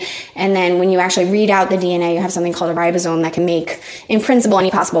contained. And then when you actually read out the DNA, you have something called a ribosome that can make, in principle, any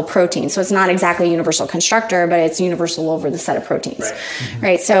possible protein. So it's not exactly a universal constructor, but it's universal over the set of proteins. Right. Mm-hmm.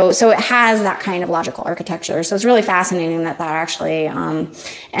 Right. So it has that kind of logical architecture. So it's really fascinating that actually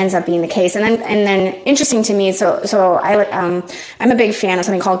ends up being the case. And then interesting to me. So I'm a big fan of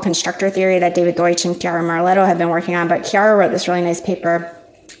something called constructor theory that David Deutsch and Chiara Marletto have been working on. But Chiara wrote this really nice paper,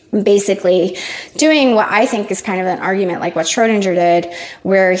 basically doing what I think is kind of an argument like what Schrodinger did,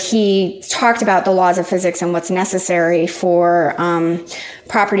 where he talked about the laws of physics and what's necessary for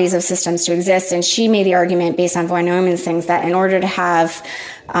properties of systems to exist. And she made the argument based on von Neumann's things that in order to have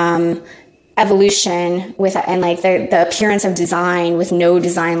evolution and like the appearance of design with no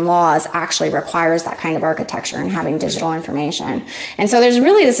design laws actually requires that kind of architecture and having digital information. And so there's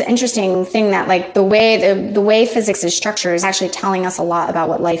really this interesting thing that like the way physics is structured is actually telling us a lot about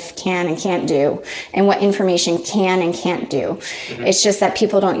what life can and can't do and what information can and can't do. Mm-hmm. It's just that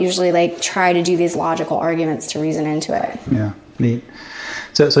people don't usually like try to do these logical arguments to reason into it. Yeah, neat.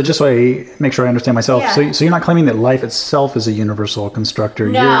 So just so I make sure I understand myself, yeah. So you're not claiming that life itself is a universal constructor.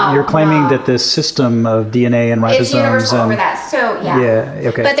 No, you're claiming that this system of DNA and ribosomes it's universal over that. So yeah. Yeah.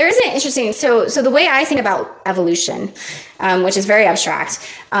 Okay. But there is an interesting. So the way I think about evolution, which is very abstract,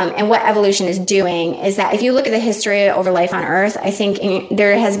 and what evolution is doing is that if you look at the history over life on Earth, I think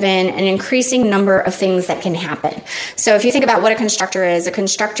there has been an increasing number of things that can happen. So if you think about what a constructor is, a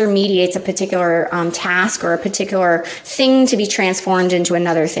constructor mediates a particular task or a particular thing to be transformed into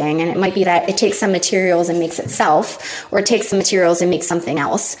another thing. And it might be that it takes some materials and makes itself, or it takes some materials and makes something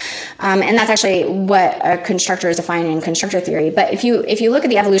else. And that's actually what a constructor is defined in constructor theory. But if you look at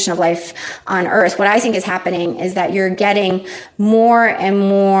the evolution of life on Earth, what I think is happening is that you're getting more and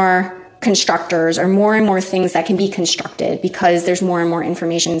more constructors or more and more things that can be constructed because there's more and more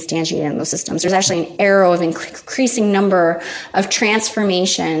information instantiated in those systems. There's actually an arrow of increasing number of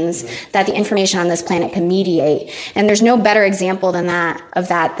transformations that the information on this planet can mediate. And there's no better example than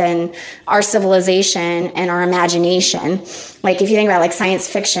our civilization and our imagination. Like if you think about like science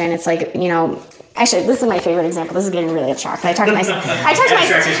fiction, it's like, you know, actually, this is my favorite example. This is getting really abstract. I talk to my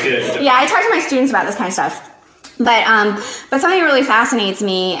students about this kind of stuff. But something that really fascinates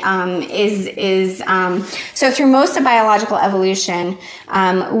me is so through most of biological evolution,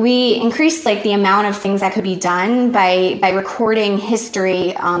 we increased like the amount of things that could be done by recording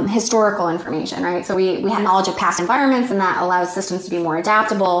historical information, right? So we have knowledge of past environments, and that allows systems to be more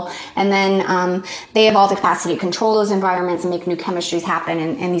adaptable. And then they evolved the capacity to control those environments and make new chemistries happen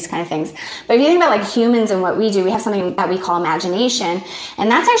and these kind of things. But if you think about like humans and what we do, we have something that we call imagination,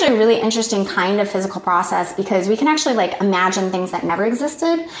 and that's actually a really interesting kind of physical process because we can actually like imagine things that never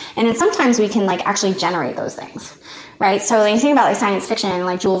existed, and then sometimes we can like actually generate those things, right? So when you think about like science fiction,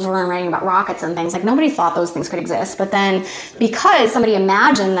 like Jules Verne writing about rockets and things, like nobody thought those things could exist, but then because somebody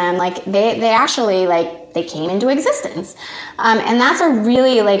imagined them, like they actually like they came into existence, and that's a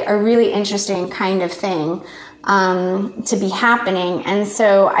really interesting kind of thing to be happening. And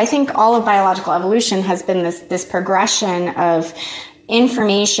so I think all of biological evolution has been this progression of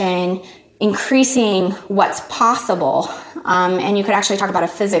information increasing what's possible. And you could actually talk about a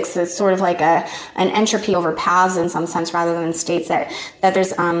physics that's sort of like an entropy over paths in some sense, rather than states that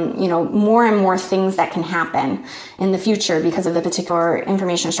there's, more and more things that can happen in the future because of the particular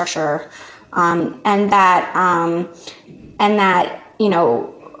information structure. And that,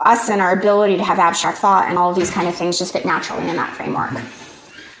 us and our ability to have abstract thought and all of these kind of things just fit naturally in that framework.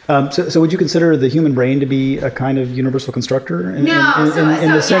 So would you consider the human brain to be a kind of universal constructor? In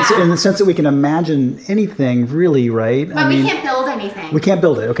the sense that we can imagine anything, really, right? But we can't build anything. We can't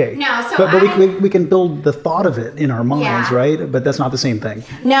build it, okay. No, but we can build the thought of it in our minds, right? But that's not the same thing.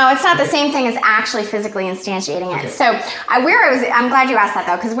 No, it's not the same thing as actually physically instantiating it. So I'm glad you asked that,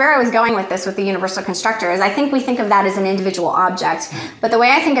 though, because where I was going with this with the universal constructor is I think we think of that as an individual object. But the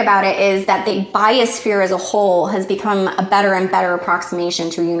way I think about it is that the biosphere as a whole has become a better and better approximation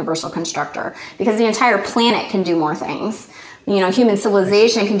to a universal constructor, because the entire planet can do more things. Human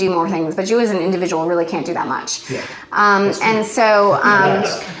civilization can do more things, but you as an individual really can't do that much. Yeah. But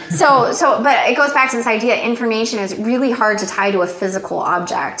it goes back to this idea: information is really hard to tie to a physical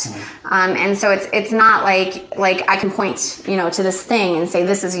object, and so it's not like I can point to this thing and say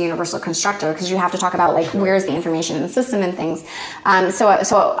this is a universal constructor, because you have to talk about where's the information in the system and things.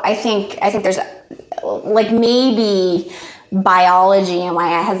 So I think there's maybe biology, and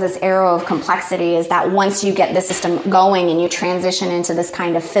why it has this arrow of complexity, is that once you get the system going and you transition into this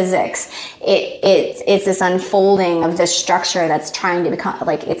kind of physics, it's this unfolding of this structure that's trying to become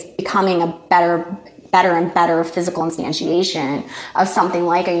it's becoming a better and better physical instantiation of something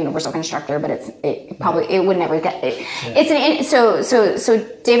like a universal constructor, but it would never get it. Yeah. So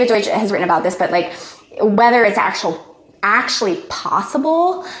David Deutsch has written about this, but whether it's actually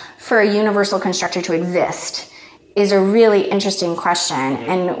possible for a universal constructor to exist is a really interesting question,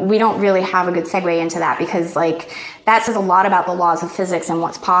 and we don't really have a good segue into that, because that says a lot about the laws of physics and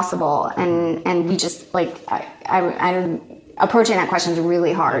what's possible, and we just I'm approaching that question is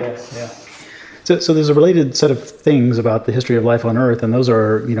really hard. Yeah. So there's a related set of things about the history of life on Earth, and those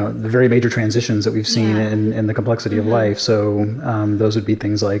are the very major transitions that we've seen in the complexity of life. So those would be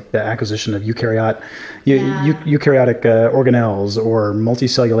things like the acquisition of eukaryotic organelles, or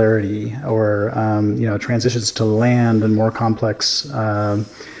multicellularity, or transitions to land and more complex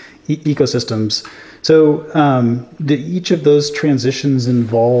ecosystems. So do each of those transitions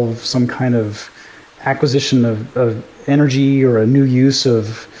involve some kind of acquisition of energy, or a new use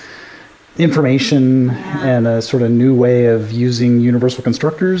of information, and a sort of new way of using universal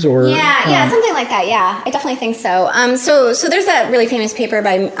constructors, or something like that. I definitely think so. So there's that really famous paper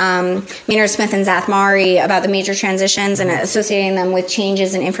by Maynard Smith and Zathmari about the major transitions and associating them with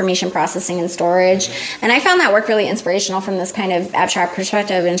changes in information processing and storage. And I found that work really inspirational from this kind of abstract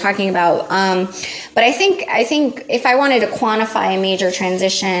perspective and talking about. But I think if I wanted to quantify a major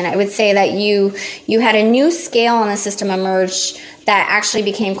transition, I would say that you had a new scale in the system emerge that actually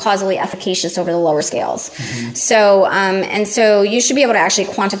became causally efficacious over the lower scales. Mm-hmm. So you should be able to actually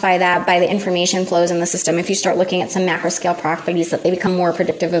quantify that by the information flows in the system. If you start looking at some macro scale properties, that they become more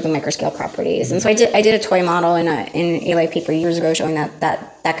predictive of the micro scale properties. Mm-hmm. And so I did a toy model in a life paper years ago showing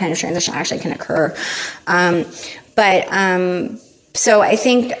that kind of transition actually can occur. So I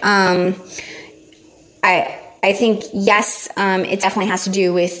think I think yes, it definitely has to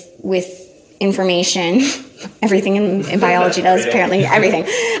do with information. Everything in biology does, apparently, everything.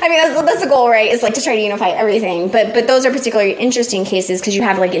 I mean, that's the goal, right? Is to try to unify everything. But those are particularly interesting cases because you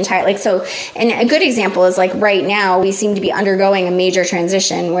have entire and a good example is right now we seem to be undergoing a major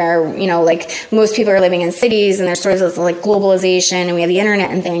transition where most people are living in cities, and there's sort of this globalization, and we have the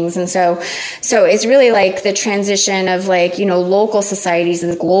internet and things, and so it's really the transition of local societies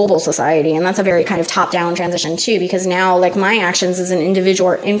and global society, and that's a very kind of top down transition too, because now my actions as an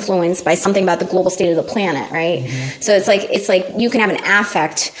individual are influenced by something about the global state of the planet. Right. Mm-hmm. So it's you can have an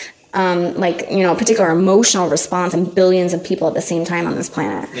affect, a particular emotional response in billions of people at the same time on this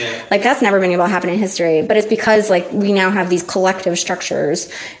planet. Yeah. That's never been able to happen in history, but it's because we now have these collective structures,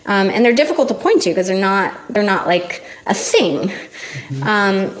 and they're difficult to point to because they're not a thing. Mm-hmm.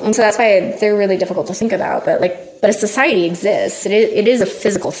 And so that's why they're really difficult to think about, but a society exists. It is a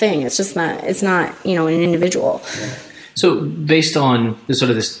physical thing. It's just not, an individual. Yeah. So based on this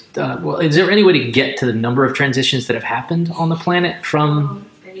is there any way to get to the number of transitions that have happened on the planet from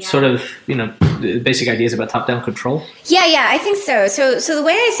sort of, basic ideas about top-down control? Yeah, I think so. So the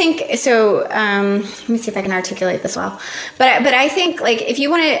way I think, let me see if I can articulate this well. But I think, if you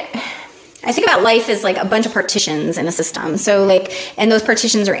want to... I think about life as a bunch of partitions in a system. So and those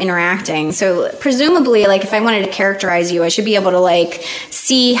partitions are interacting. So presumably, if I wanted to characterize you, I should be able to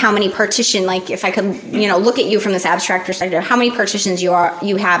see how many partition, if I could, look at you from this abstract perspective, how many partitions you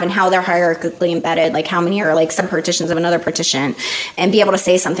have and how they're hierarchically embedded, how many are subpartitions of another partition, and be able to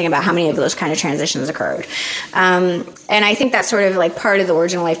say something about how many of those kind of transitions occurred. And I think that's sort of part of the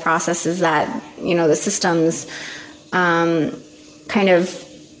origin of life process is that, the systems kind of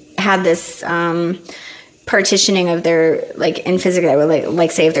had this partitioning of their, like in physics, I would like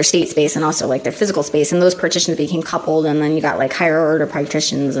say of their state space and also like their physical space, and those partitions became coupled, and then you got like higher order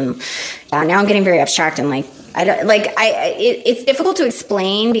partitions, and now I'm getting very abstract and like I don't like it's difficult to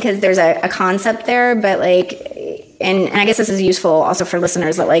explain because there's a concept there, but like and I guess this is useful also for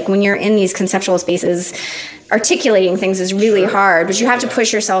listeners that like when you're in these conceptual spaces, articulating things is really hard, but you have to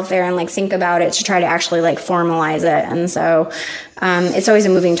push yourself there and like think about it to try to actually like formalize it, and so it's always a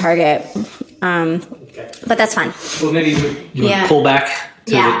moving target. But that's fun. Well, maybe you want to pull back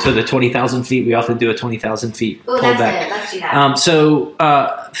to the 20,000 feet. We often do a 20,000 feet pull back. Let's do that. So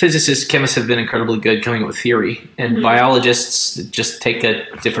physicists, chemists have been incredibly good coming up with theory, and biologists just take a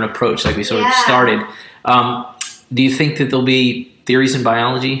different approach, like we sort of started. Do you think that there'll be theories in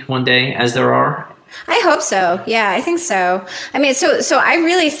biology one day, as there are? I hope so. Yeah, I think so. I mean, so I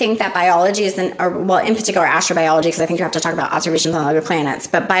really think that biology is in particular astrobiology, because I think you have to talk about observations on other planets,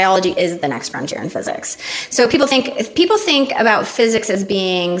 but biology is the next frontier in physics. So people think about physics as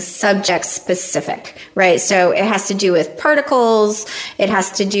being subject specific, right? So it has to do with particles, it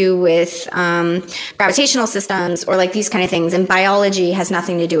has to do with gravitational systems, or like these kind of things. And biology has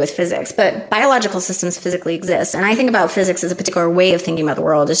nothing to do with physics, but biological systems physically exist. And I think about physics as a particular way of thinking about the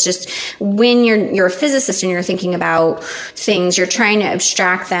world. It's just when you're a physicist and you're thinking about things, you're trying to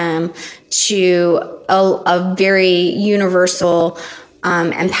abstract them to a very universal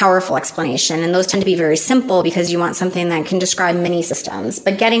and powerful explanation. And those tend to be very simple because you want something that can describe many systems.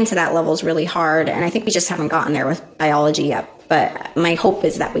 But getting to that level is really hard. And I think we just haven't gotten there with biology yet. But my hope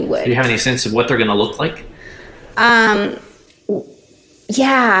is that we would. Do you have any sense of what they're going to look like?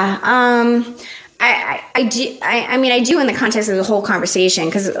 I do. I do in the context of the whole conversation,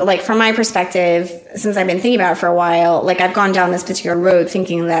 because like from my perspective, since I've been thinking about it for a while, like I've gone down this particular road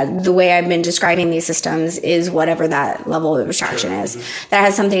thinking that the way I've been describing these systems is whatever that level of abstraction is. That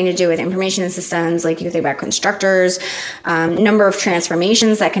has something to do with information systems, like you can think about constructors, number of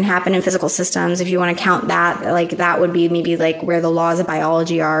transformations that can happen in physical systems. If you want to count that, like that would be maybe like where the laws of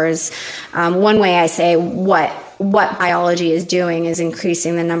biology are. Is one way I say what biology is doing is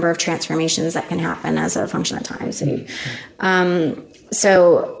increasing the number of transformations that can happen as a function of time.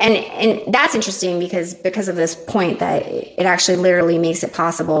 So, and that's interesting because of this point that it actually literally makes it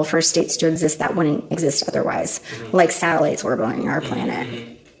possible for states to exist that wouldn't exist otherwise, like satellites orbiting our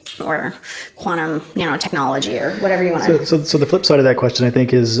planet. Or quantum nanotechnology, or whatever you want to. So the flip side of that question, I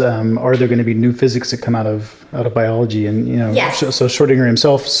think, is are there going to be new physics that come out of biology? And yes. So Schrodinger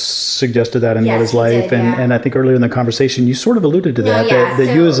himself suggested that in What is Life, did, and I think earlier in the conversation you sort of alluded to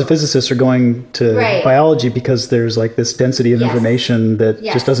that you as a physicist are going to biology because there's like this density of information that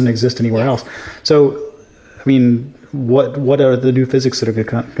just doesn't exist anywhere else. So, I mean, what are the new physics that are going to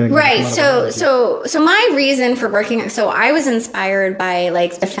come right. So my reason for working, so I was inspired by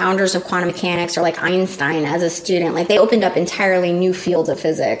like the founders of quantum mechanics, or like Einstein as a student. Like they opened up entirely new fields of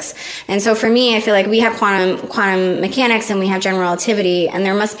physics. And so for me, I feel like we have quantum mechanics and we have general relativity, and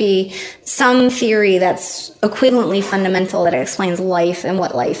there must be some theory that's equivalently fundamental that explains life and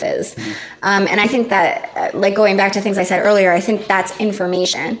what life is. And I think that, like going back to things I said earlier, I think that's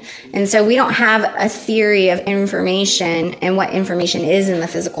information. And so we don't have a theory of information and what information is in the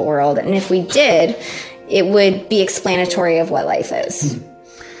physical world. And if we did, it would be explanatory of what life is.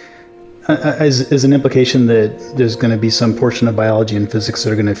 Is an implication that there's going to be some portion of biology and physics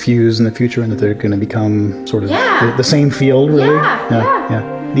that are going to fuse in the future, and that they're going to become sort of the same field, really?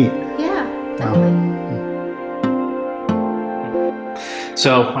 Yeah. Neat. Yeah, definitely.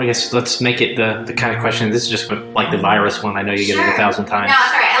 So I guess let's make it the kind of question. This is just like the virus one. I know you get it 1,000 times. No,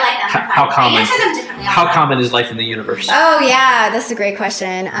 sorry, I like that. How common is life in the universe? Oh yeah, that's a great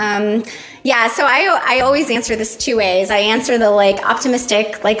question. So I always answer this two ways. I answer the like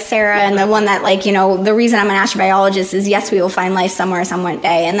optimistic, like Sarah, and the one that like, the reason I'm an astrobiologist is yes, we will find life somewhere, some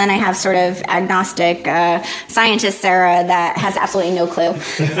day. And then I have sort of agnostic scientist Sarah that has absolutely no clue,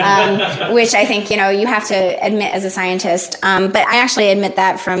 which I think, you have to admit as a scientist. But I actually admit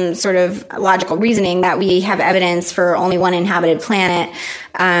that from sort of logical reasoning that we have evidence for only one inhabited planet.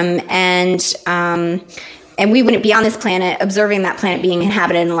 And we wouldn't be on this planet observing that planet being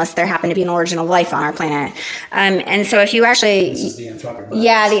inhabited unless there happened to be an origin of life on our planet. And so if you actually... This is the anthropic bias.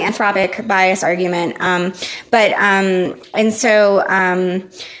 Yeah, the anthropic bias argument.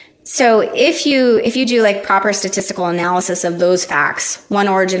 So if you do like proper statistical analysis of those facts, one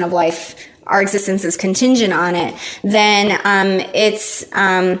origin of life, our existence is contingent on it, then it's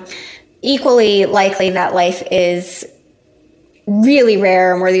equally likely that life is really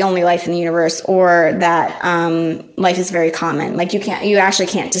rare and we're the only life in the universe, or that life is very common. Like you actually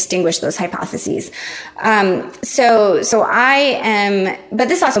can't distinguish those hypotheses. But this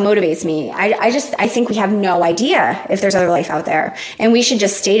also motivates me. I think we have no idea if there's other life out there, and we should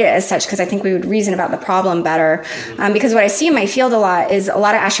just state it as such, because I think we would reason about the problem better. Because what I see in my field a lot is a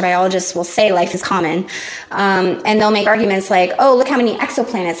lot of astrobiologists will say life is common, and they'll make arguments like, oh, look how many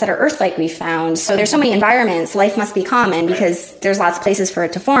exoplanets that are Earth-like we found. So there's so many environments, life must be common because there's lots of places for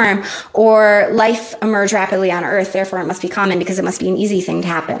it to form, or life emerged rapidly on Earth, therefore it must be common because it must be an easy thing to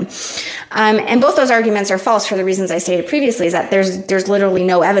happen. And both those arguments are false for the reasons I stated previously, is that there's literally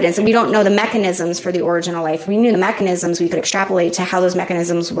no evidence, and we don't know the mechanisms for the origin of life. If we knew the mechanisms, we could extrapolate to how those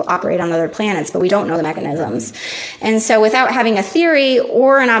mechanisms will operate on other planets, but we don't know the mechanisms. And so without having a theory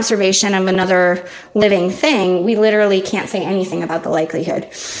or an observation of another living thing, we literally can't say anything about the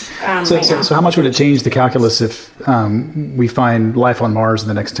likelihood. So how much would it change the calculus if we find life on Mars in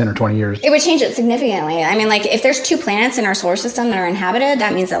the next 10 or 20 years? It would change it significantly. I mean, like, if there's 2 planets in our solar system that are inhabited,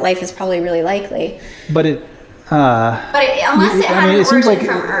 that means that life is probably really likely. But unless it had an origin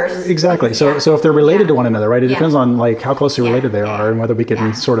from Earth. Exactly. So if they're related to one another, right? It depends on like how closely related they are, and whether we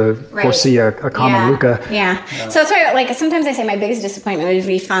can sort of foresee a common Luca. Yeah. So that's why, like, sometimes I say my biggest disappointment would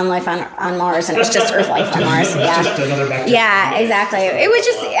be found life on Mars, and it was just Earth life on Mars. Yeah. Just another bacteria. Yeah, exactly. It would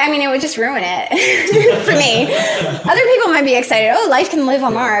just ruin it for me. Other people might be excited. Oh, life can live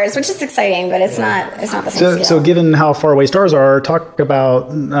on Mars, which is exciting, but it's not the same scale. So given how far away stars are, talk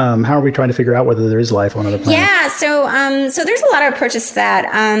about how are we trying to figure out whether there is life on other planets? Yeah. So there's a lot of approaches to that,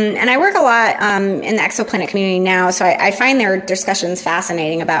 and I work a lot in the exoplanet community now. So I find their discussions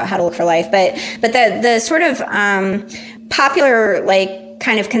fascinating about how to look for life. But the sort of popular, like,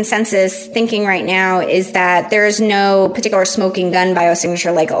 kind of consensus thinking right now is that there is no particular smoking gun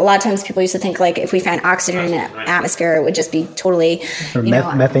biosignature. Like, a lot of times people used to think, like, if we found oxygen in the atmosphere, it would just be totally,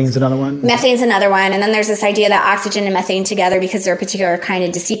 methane's another one. Methane's another one. And then there's this idea that oxygen and methane together, because they're a particular kind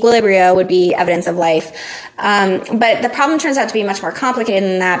of disequilibria, would be evidence of life. But the problem turns out to be much more complicated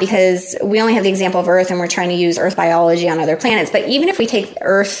than that, because we only have the example of Earth, and we're trying to use Earth biology on other planets. But even if we take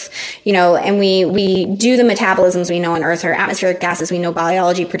Earth, and we do the metabolisms we know on Earth, or atmospheric gases we know biology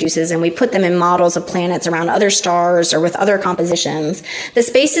produces, and we put them in models of planets around other stars or with other compositions, the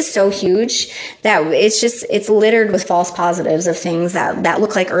space is so huge that it's littered with false positives of things that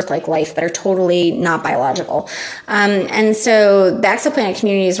look like Earth-like life but are totally not biological. And so the exoplanet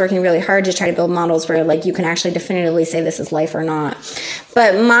community is working really hard to try to build models where, like, you can actually definitively say this is life or not.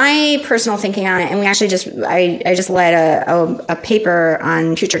 But my personal thinking on it, and we actually I just led a paper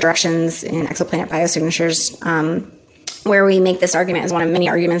on future directions in exoplanet biosignatures, where we make this argument as one of many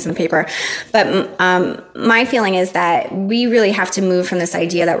arguments in the paper. But my feeling is that we really have to move from this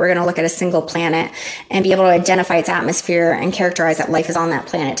idea that we're going to look at a single planet and be able to identify its atmosphere and characterize that life is on that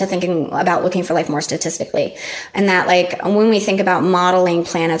planet, to thinking about looking for life more statistically. And that, like, when we think about modeling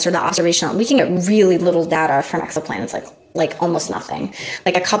planets or the observational, we can get really little data from exoplanets, like almost nothing,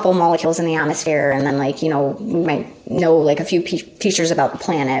 like a couple molecules in the atmosphere, and then, like, we might know like a few features about the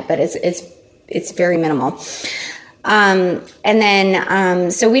planet, but it's very minimal. And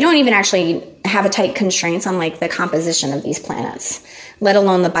then, so we don't even actually have a tight constraints on, like, the composition of these planets, let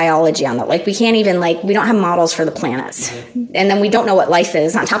alone the biology on them. Like, we can't even, like, we don't have models for the planets, and then we don't know what life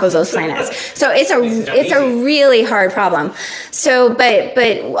is on top of those planets. So it's a really hard problem. So, but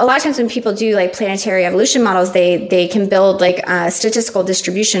a lot of times when people do, like, planetary evolution models, they can build, like, a statistical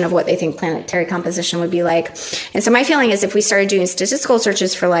distribution of what they think planetary composition would be like. And so my feeling is, if we started doing statistical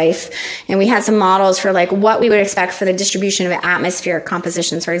searches for life, and we had some models for, like, what we would expect for the distribution of atmospheric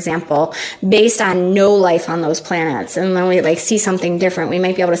compositions, for example, based on no life on those planets, and then we, like, see something different, we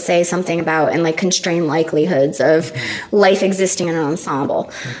might be able to say something about, and, like, constrain likelihoods of life existing in an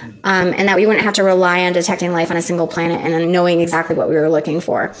ensemble, and that we wouldn't have to rely on detecting life on a single planet and then knowing exactly what we were looking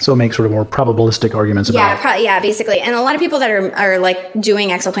for. So make sort of more probabilistic arguments about it. Basically. And a lot of people that are like doing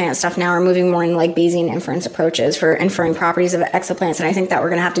exoplanet stuff now are moving more in, like, Bayesian inference approaches for inferring properties of exoplanets, and I think that we're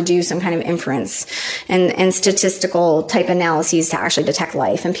going to have to do some kind of inference and statistical type analyses to actually detect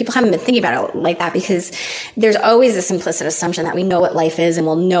life. And people haven't been thinking about it like that, because there's always this implicit assumption that we know what life is and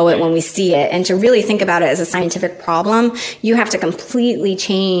we'll know it when we see it. And to really think about it as a scientific problem, you have to completely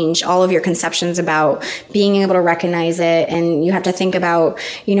change all of your conceptions about being able to recognize it. And you have to think about,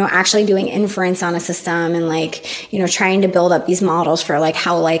 actually doing inference on a system and, like, trying to build up these models for, like,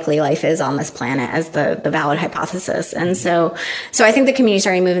 how likely life is on this planet as the valid hypothesis. And so I think the community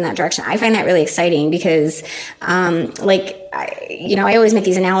started moving in that direction. I find that really exciting because, like, I always make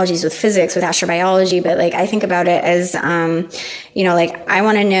these analogies with physics, with astrobiology, but like I think about it as, like I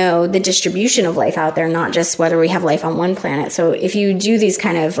want to know the distribution of life out there, not just whether we have life on one planet. So if you do these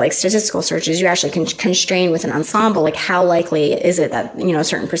kind of like statistical searches, you actually can constrain with an ensemble, like how likely is it that, a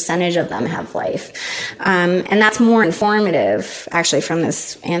certain percentage of them have life. And that's more informative actually from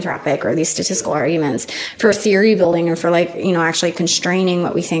this anthropic or these statistical arguments for theory building and for like, actually constraining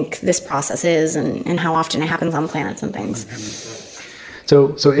what we think this process is and how often it happens on planets and things.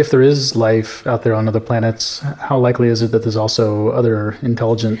 So if there is life out there on other planets, how likely is it that there's also other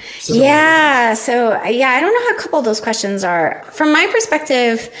intelligent systems? Yeah. So I don't know how a couple of those questions are. From my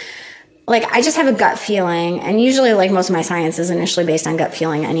perspective, like I just have a gut feeling, and usually like most of my science is initially based on gut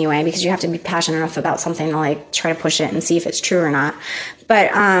feeling anyway, because you have to be passionate enough about something to like try to push it and see if it's true or not.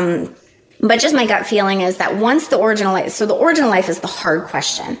 But just my gut feeling is that once the origin of life, so the origin of life is the hard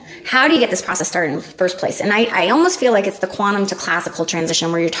question. How do you get this process started in the first place? And I almost feel like it's the quantum to classical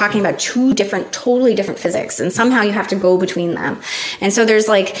transition where you're talking about two totally different physics, and somehow you have to go between them. And so there's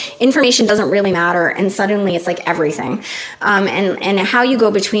like, information doesn't really matter, and suddenly it's like everything. And how you go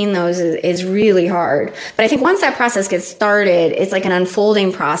between those is really hard. But I think once that process gets started, it's like an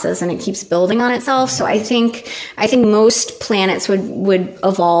unfolding process and it keeps building on itself. So I think most planets would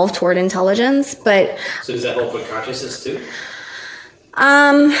evolve toward intelligence. But so does that hold with consciousness too?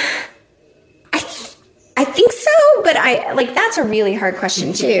 I think so, but that's a really hard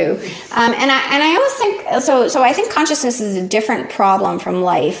question too. And I always think so I think consciousness is a different problem from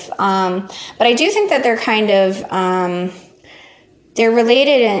life. But I do think that they're kind of they're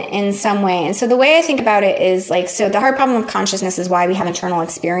related in some way. And so the way I think about it is like, so the hard problem of consciousness is why we have internal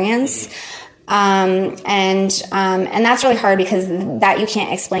experience. And that's really hard because that you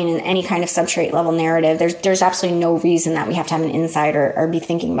can't explain in any kind of substrate level narrative. There's absolutely no reason that we have to have an insight or be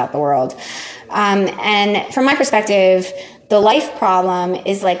thinking about the world. And from my perspective, the life problem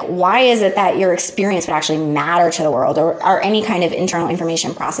is like, why is it that your experience would actually matter to the world or any kind of internal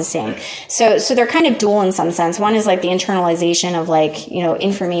information processing? So they're kind of dual in some sense. One is like the internalization of like,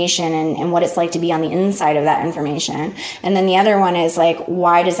 information and what it's like to be on the inside of that information. And then the other one is like,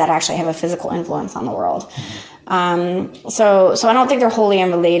 why does that actually have a physical influence on the world? So I don't think they're wholly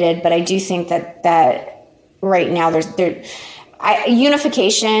unrelated, but I do think that right now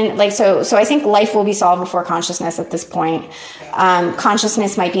unification, like, so I think life will be solved before consciousness at this point.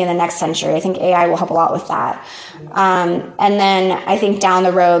 Consciousness might be in the next century. I think AI will help a lot with that. And then I think down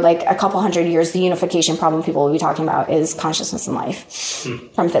the road, like a couple hundred years, the unification problem people will be talking about is consciousness and life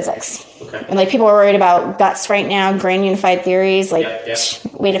from physics. Okay. And like people are worried about guts right now, grand unified theories, like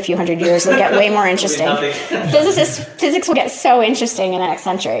wait a few hundred years, it'll get way more interesting. Physics will get so interesting in the next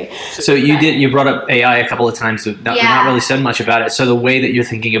century. So you brought up AI a couple of times, so not really said much about it. So the way that you're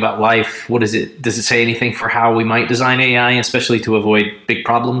thinking about life, what is it? Does it say anything for how we might design AI, especially to avoid big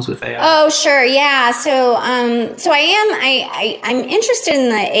problems with AI? Oh, sure. Yeah. So I'm interested in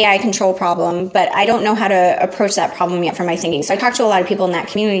the AI control problem, but I don't know how to approach that problem yet from my thinking. So I talk to a lot of people in that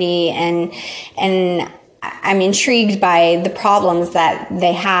community and I'm intrigued by the problems that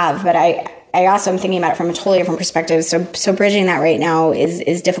they have, but I also am thinking about it from a totally different perspective. So bridging that right now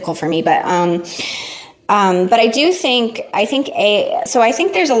is difficult for me, but I do think, I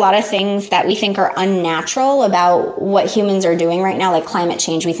think there's a lot of things that we think are unnatural about what humans are doing right now, like climate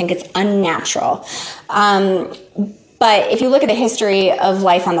change. We think it's unnatural. But if you look at the history of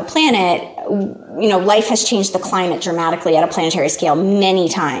life on the planet, life has changed the climate dramatically at a planetary scale many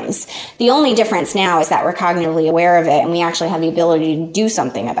times. The only difference now is that we're cognitively aware of it and we actually have the ability to do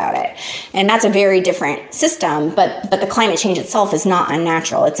something about it. And that's a very different system, but the climate change itself is not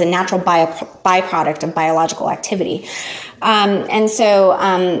unnatural. It's a natural byproduct of biological activity.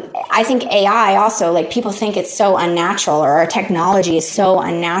 I think AI also, like people think it's so unnatural or our technology is so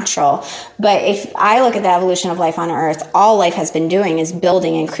unnatural. But if I look at the evolution of life on Earth, all life has been doing is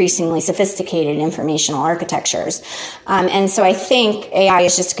building increasingly sophisticated informational architectures. And so I think AI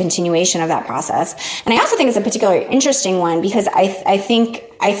is just a continuation of that process. And I also think it's a particularly interesting one because I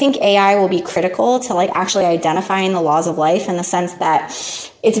think AI will be critical to like actually identifying the laws of life in the sense that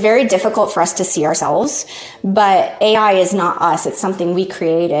it's very difficult for us to see ourselves, but AI is not us. It's something we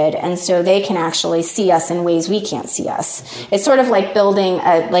created. And so they can actually see us in ways we can't see us. It's sort of like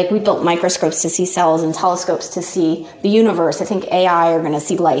we built microscopes to see cells and telescopes to see the universe. I think AI are going to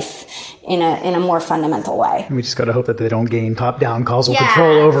see life in a more fundamental way. We just got to hope that they don't gain top-down causal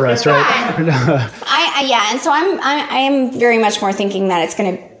control over us, right? And so I am very much more thinking that it's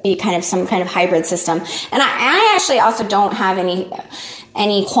going to be kind of some kind of hybrid system. And I actually also don't have any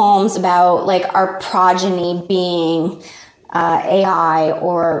qualms about like our progeny being AI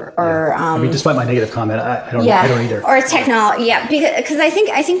or I mean, despite my negative comment, I don't either. Or technology, because I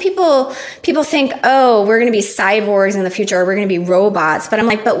think people think, oh, we're going to be cyborgs in the future, or we're going to be robots. But I'm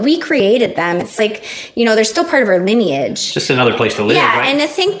like, but we created them. It's like, they're still part of our lineage. Just another place to live, right?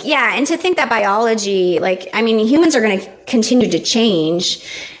 And to think that biology, humans are going to continue to change.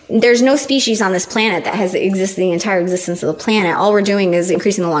 There's no species on this planet that has existed the entire existence of the planet. All we're doing is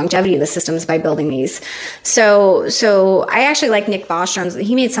increasing the longevity of the systems by building these. So I actually like Nick Bostrom's.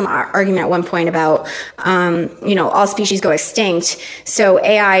 He made some argument at one point about, all species go extinct. So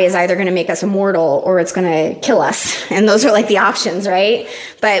AI is either going to make us immortal or it's going to kill us. And those are like the options, right?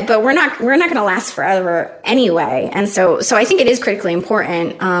 But we're not going to last forever anyway. And so I think it is critically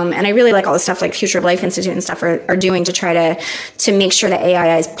important. And I really like all the stuff like Future of Life Institute and stuff are doing to try to make sure that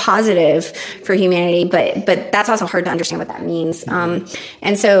AI is positive for humanity, but that's also hard to understand what that means.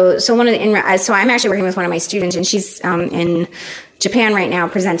 And so I'm actually working with one of my students, and she's in Japan right now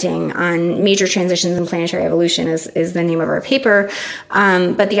presenting on major transitions in planetary evolution is the name of our paper.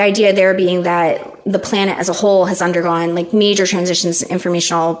 But the idea there being that the planet as a whole has undergone like major transitions in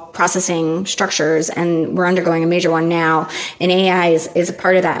informational processing structures, and we're undergoing a major one now. And AI is a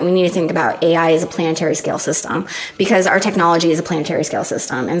part of that. And we need to think about AI as a planetary scale system, because our technology is a planetary scale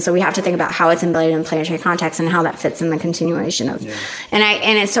system. And so we have to think about how it's embedded in planetary context and how that fits in the continuation of,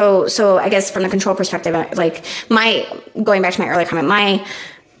 so I guess from the control perspective, like going back to my earlier comment,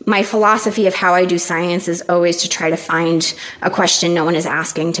 my philosophy of how I do science is always to try to find a question no one is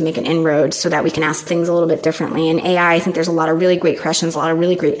asking to make an inroad so that we can ask things a little bit differently. And AI, I think there's a lot of really great questions, a lot of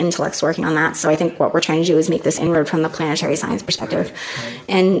really great intellects working on that. So I think what we're trying to do is make this inroad from the planetary science perspective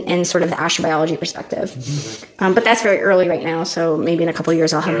and sort of the astrobiology perspective. But that's very early right now. So maybe in a couple of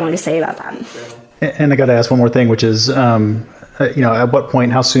years, I'll have more to say about that. And I got to ask one more thing, which is, at what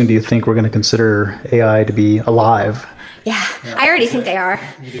point, how soon do you think we're going to consider AI to be alive? Yeah, I already think they are.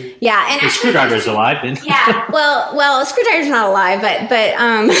 Yeah, and the screwdriver's alive. Then. Yeah, well, screwdriver's not alive, but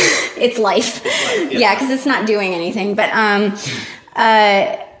it's life. Yeah, because it's not doing anything. But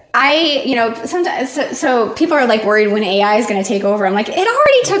sometimes so people are like worried when AI is going to take over. I'm like, it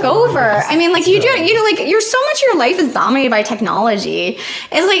already took over. I mean, like you're so much of your life is dominated by technology.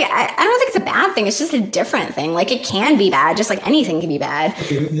 It's like I don't think it's a bad thing. It's just a different thing. Like it can be bad, just like anything can be bad.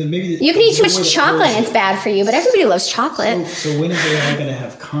 Okay, you can eat too much chocolate and it's bad for you, but everybody loves chocolate. So when is AI going to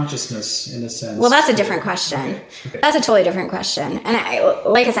have consciousness in a sense? Well, that's a different question. Okay. That's a totally different question. And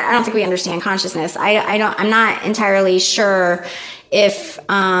like I said, I don't think we understand consciousness. I'm not entirely sure if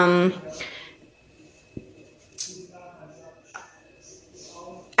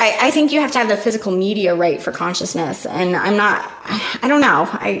I think you have to have the physical media right for consciousness, and I don't know.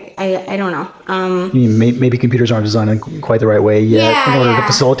 I don't know. You mean maybe computers aren't designed in quite the right way yet in order to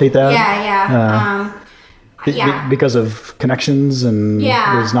facilitate that? Because of connections and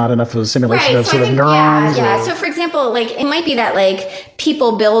there's not enough of a simulation of sort of neurons. So for example, like it might be that like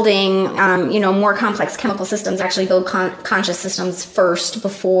people building, more complex chemical systems actually build conscious systems first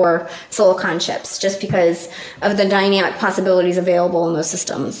before silicon chips, just because of the dynamic possibilities available in those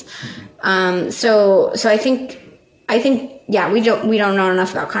systems. So I think we don't know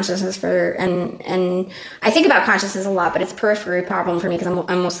enough about consciousness and I think about consciousness a lot, but it's a periphery problem for me because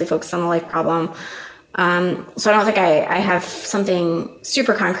I'm mostly focused on the life problem. So I don't think I have something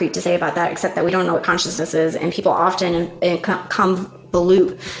super concrete to say about that, except that we don't know what consciousness is, and people often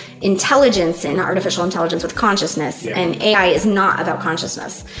convolute intelligence and artificial intelligence with consciousness, and AI is not about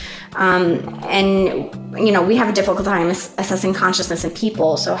consciousness. And we have a difficult time assessing consciousness in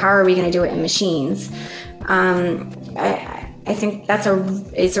people, so how are we going to do it in machines? I think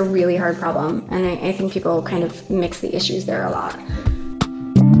it's a really hard problem, and I think people kind of mix the issues there a lot.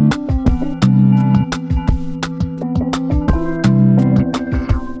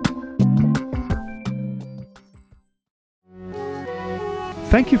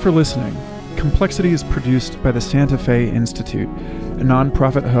 Thank you for listening. Complexity is produced by the Santa Fe Institute, a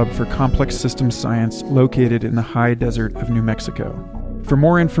nonprofit hub for complex systems science located in the high desert of New Mexico. For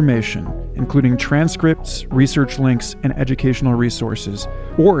more information, including transcripts, research links, and educational resources,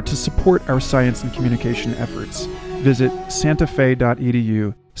 or to support our science and communication efforts, visit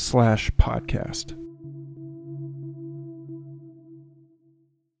santafe.edu/podcast.